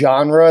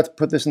genre, to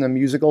put this in a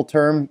musical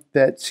term,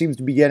 that seems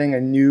to be getting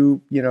a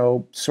new, you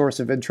know,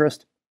 source of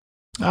interest?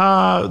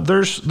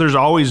 There's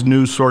always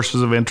new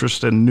sources of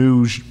interest and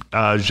new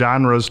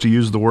genres, to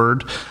use the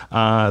word,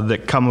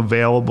 that come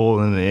available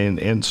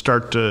and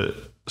start to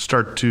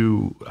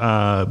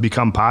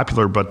become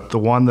popular. But the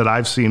one that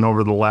I've seen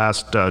over the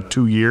last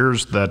 2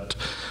 years that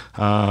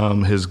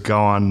has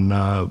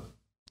gone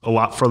a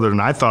lot further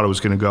than I thought it was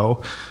going to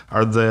go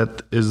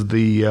is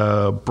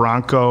the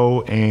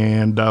Bronco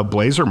and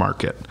Blazer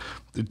market.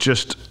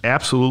 Just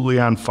absolutely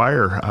on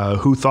fire.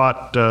 Who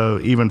thought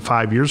even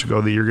 5 years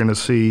ago that you're going to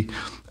see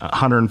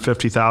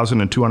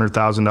 $150,000 and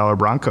 $200,000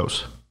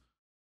 Broncos?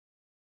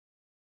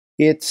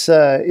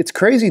 It's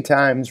crazy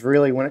times,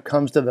 really, when it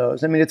comes to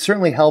those. I mean, it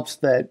certainly helps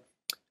that,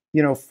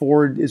 you know,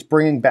 Ford is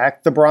bringing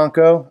back the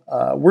Bronco.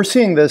 We're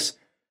seeing this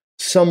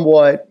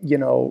somewhat, you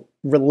know,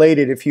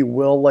 related, if you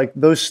will. Like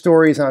those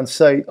stories on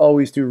site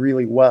always do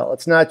really well.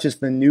 It's not just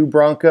the new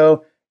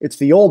Bronco, it's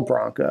the old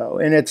Bronco.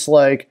 And it's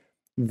like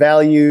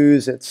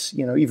values, it's,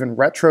 you know, even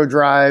retro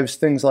drives,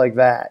 things like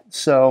that.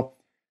 So,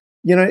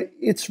 you know,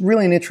 it's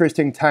really an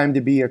interesting time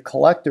to be a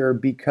collector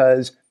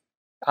because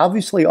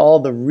obviously all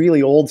the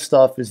really old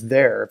stuff is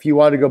there. If you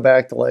want to go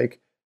back to like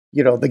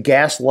the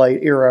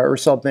Gaslight era or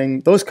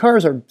something. Those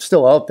cars are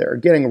still out there,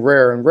 getting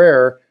rarer and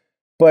rarer.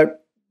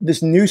 But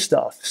this new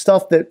stuff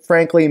that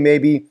frankly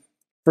maybe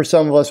for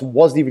some of us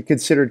wasn't even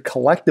considered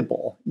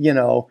collectible,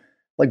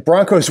 like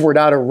Broncos were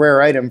not a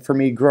rare item for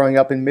me growing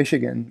up in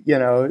Michigan,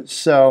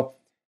 so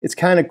it's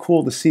kind of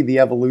cool to see the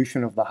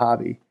evolution of the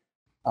hobby.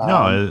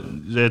 No,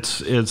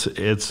 it's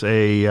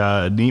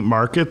a neat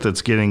market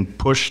that's getting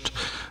pushed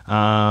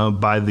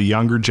by the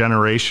younger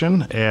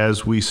generation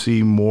as we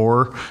see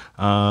more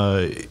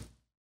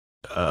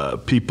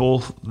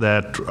people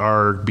that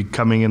are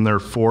becoming in their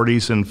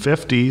 40s and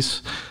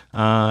 50s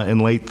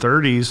and late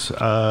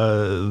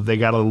 30s. They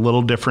got a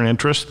little different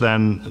interest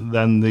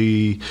than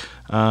the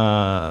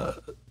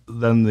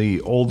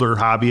older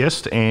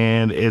hobbyist,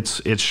 and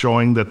it's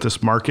showing that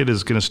this market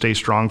is going to stay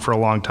strong for a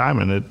long time,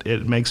 and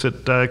it makes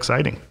it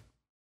exciting.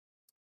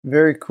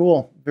 Very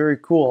cool. Very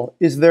cool.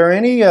 Is there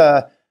any,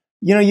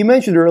 you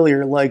mentioned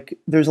earlier, like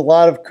there's a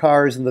lot of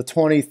cars in the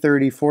 $20,000,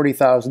 $30,000,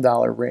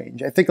 $40,000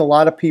 range. I think a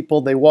lot of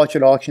people, they watch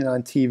an auction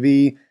on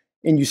TV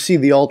and you see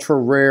the ultra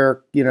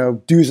rare,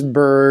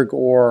 Duesenberg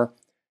or,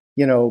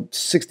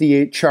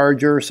 68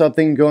 Charger or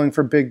something going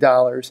for big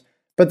dollars.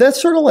 But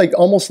that's sort of like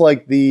almost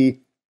like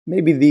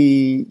maybe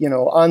the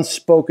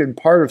unspoken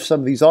part of some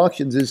of these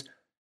auctions is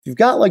you've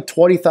got like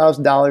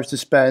 $20,000 to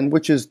spend,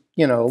 which is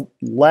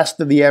less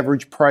than the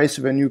average price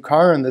of a new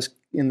car in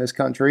this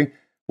country,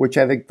 which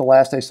I think the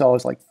last I saw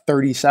was like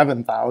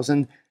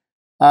 $37,000.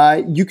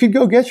 You could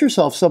go get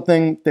yourself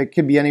something that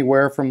could be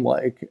anywhere from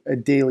like a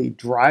daily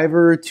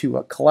driver to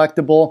a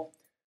collectible.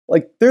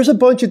 Like there's a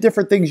bunch of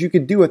different things you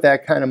could do with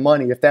that kind of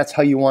money if that's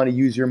how you want to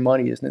use your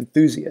money as an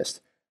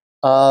enthusiast.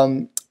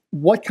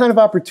 What kind of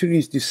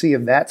opportunities do you see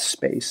in that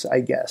space,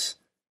 I guess?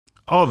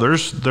 Oh,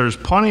 there's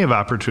plenty of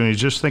opportunities.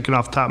 Just thinking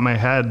off the top of my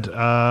head,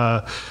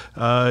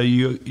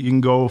 you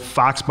can go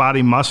Fox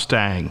Body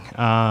Mustang,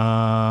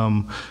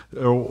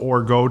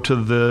 or go to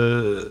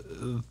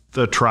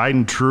the tried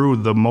and true,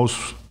 the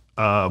most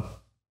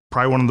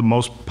probably one of the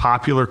most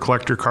popular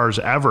collector cars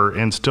ever,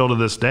 and still to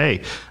this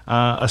day,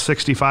 a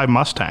 65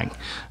 Mustang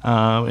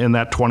in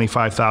that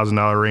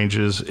 $25,000 range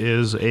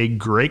is a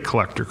great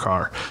collector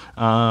car.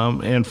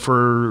 And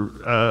for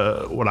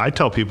what I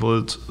tell people,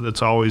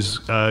 it's always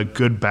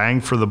good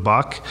bang for the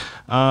buck.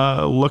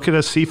 Look at a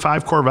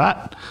C5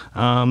 Corvette.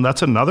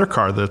 That's another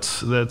car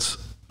that's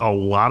a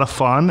lot of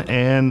fun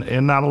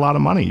and not a lot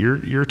of money.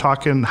 You're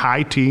talking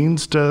high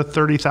teens to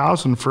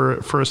 $30,000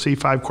 for a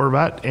C5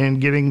 Corvette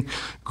and getting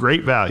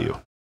great value.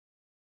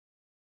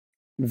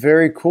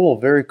 Very cool.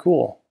 Very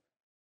cool.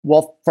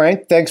 Well,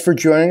 Frank, thanks for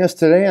joining us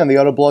today on the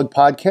Autoblog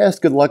Podcast.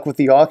 Good luck with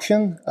the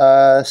auction.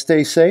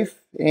 Stay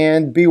safe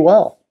and be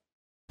well.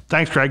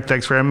 Thanks, Greg.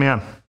 Thanks for having me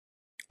on.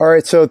 All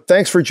right. So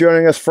thanks for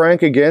joining us,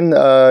 Frank, again.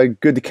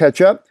 Good to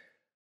catch up.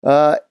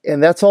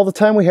 And that's all the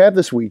time we have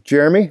this week.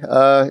 Jeremy,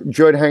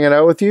 enjoyed hanging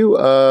out with you.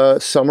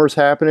 Summer's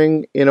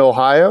happening in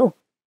Ohio.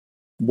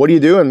 What are you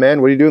doing, man?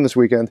 What are you doing this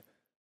weekend?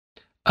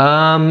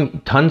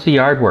 Tons of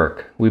yard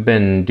work. We've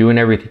been doing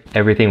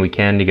everything we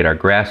can to get our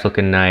grass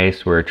looking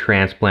nice. We're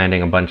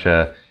transplanting a bunch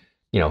of,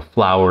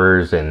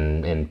 flowers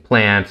and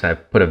plants.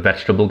 I've put a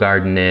vegetable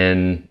garden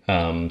in.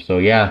 So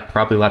yeah,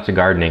 probably lots of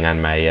gardening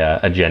on my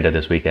agenda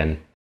this weekend.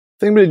 I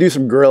think I'm going to do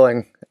some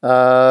grilling.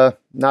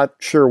 Not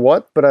sure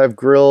what, but I've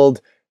grilled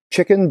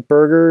chicken,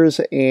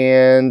 burgers,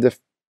 and a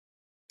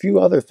few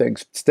other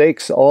things.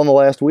 Steaks all in the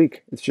last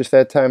week. It's just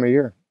that time of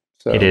year.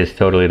 So it is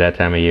totally that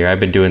time of year. I've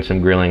been doing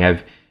some grilling.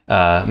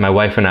 My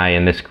wife and I,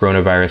 in this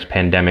coronavirus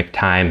pandemic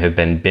time, have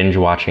been binge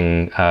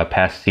watching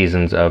past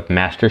seasons of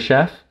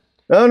MasterChef.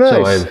 Oh,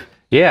 nice. So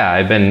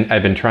I've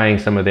been trying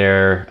some of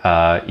their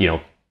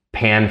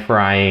pan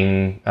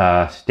frying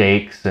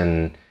steaks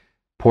and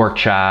pork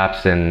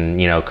chops and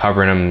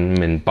covering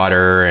them in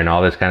butter and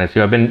all this kind of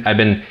stuff. I've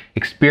been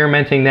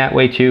experimenting that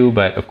way too,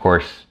 but of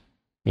course,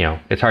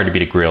 it's hard to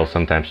beat a grill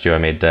sometimes too. I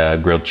made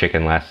grilled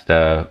chicken last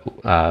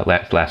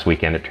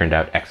weekend. It turned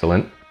out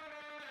excellent.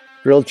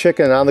 Grilled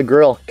chicken on the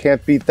grill.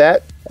 Can't beat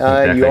that.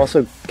 Exactly. You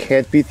also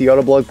can't beat the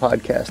Autoblog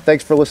Podcast.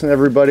 Thanks for listening,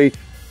 everybody.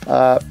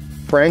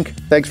 Frank,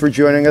 thanks for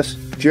joining us.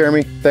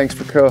 Jeremy, thanks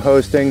for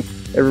co-hosting.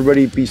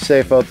 Everybody be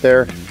safe out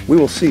there. We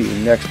will see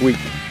you next week.